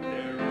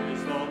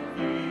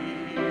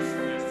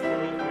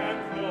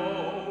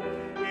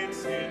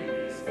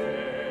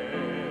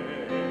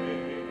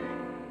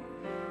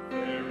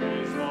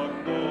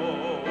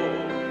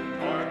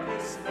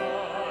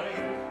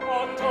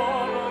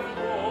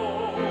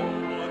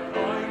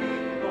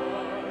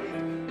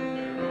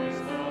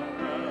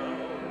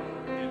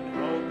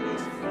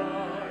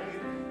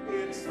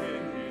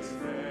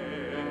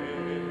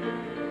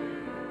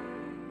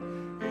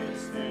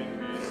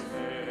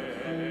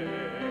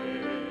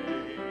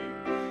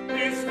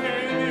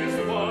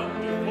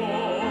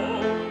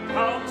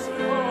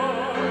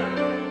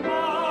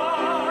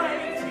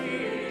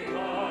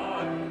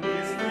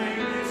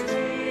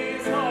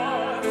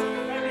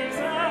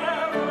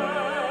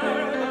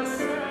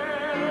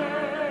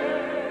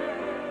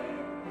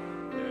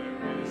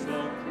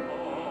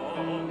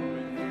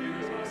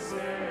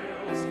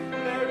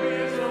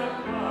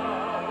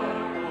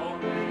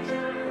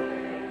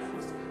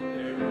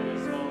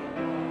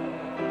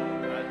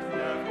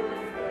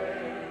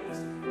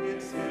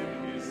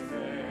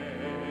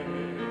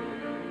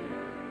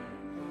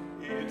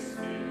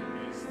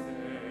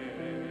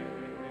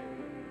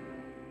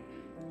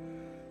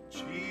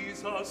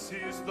 Jesus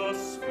is the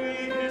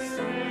sweetest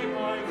name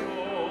I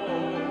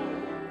know,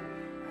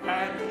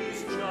 and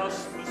He's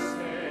just the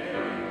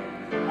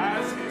same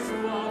as His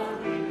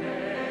lovely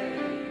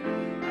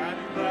name,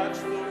 and that's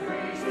the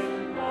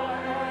reason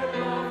why I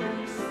love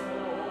Him so.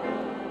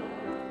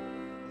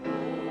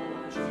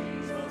 Oh,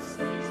 Jesus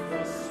is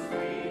the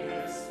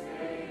sweetest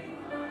name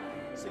I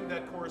know. Sing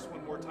that chorus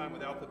one more time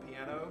without the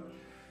piano.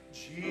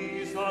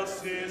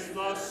 Jesus is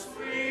the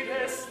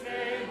sweetest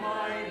name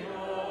I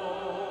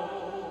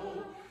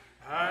know,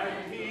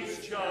 and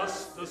He's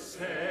just the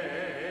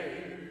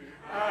same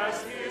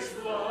as His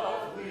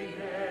lovely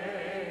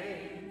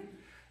name,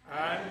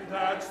 and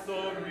that's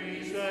the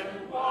reason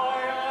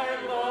why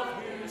I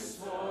love Him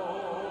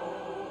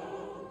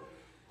so.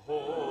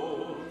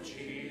 Oh,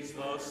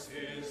 Jesus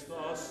is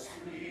the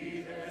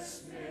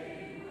sweetest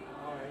name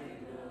I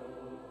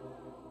know.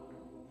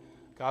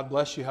 God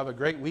bless you. Have a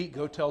great week.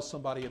 Go tell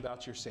somebody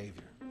about your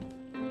Savior.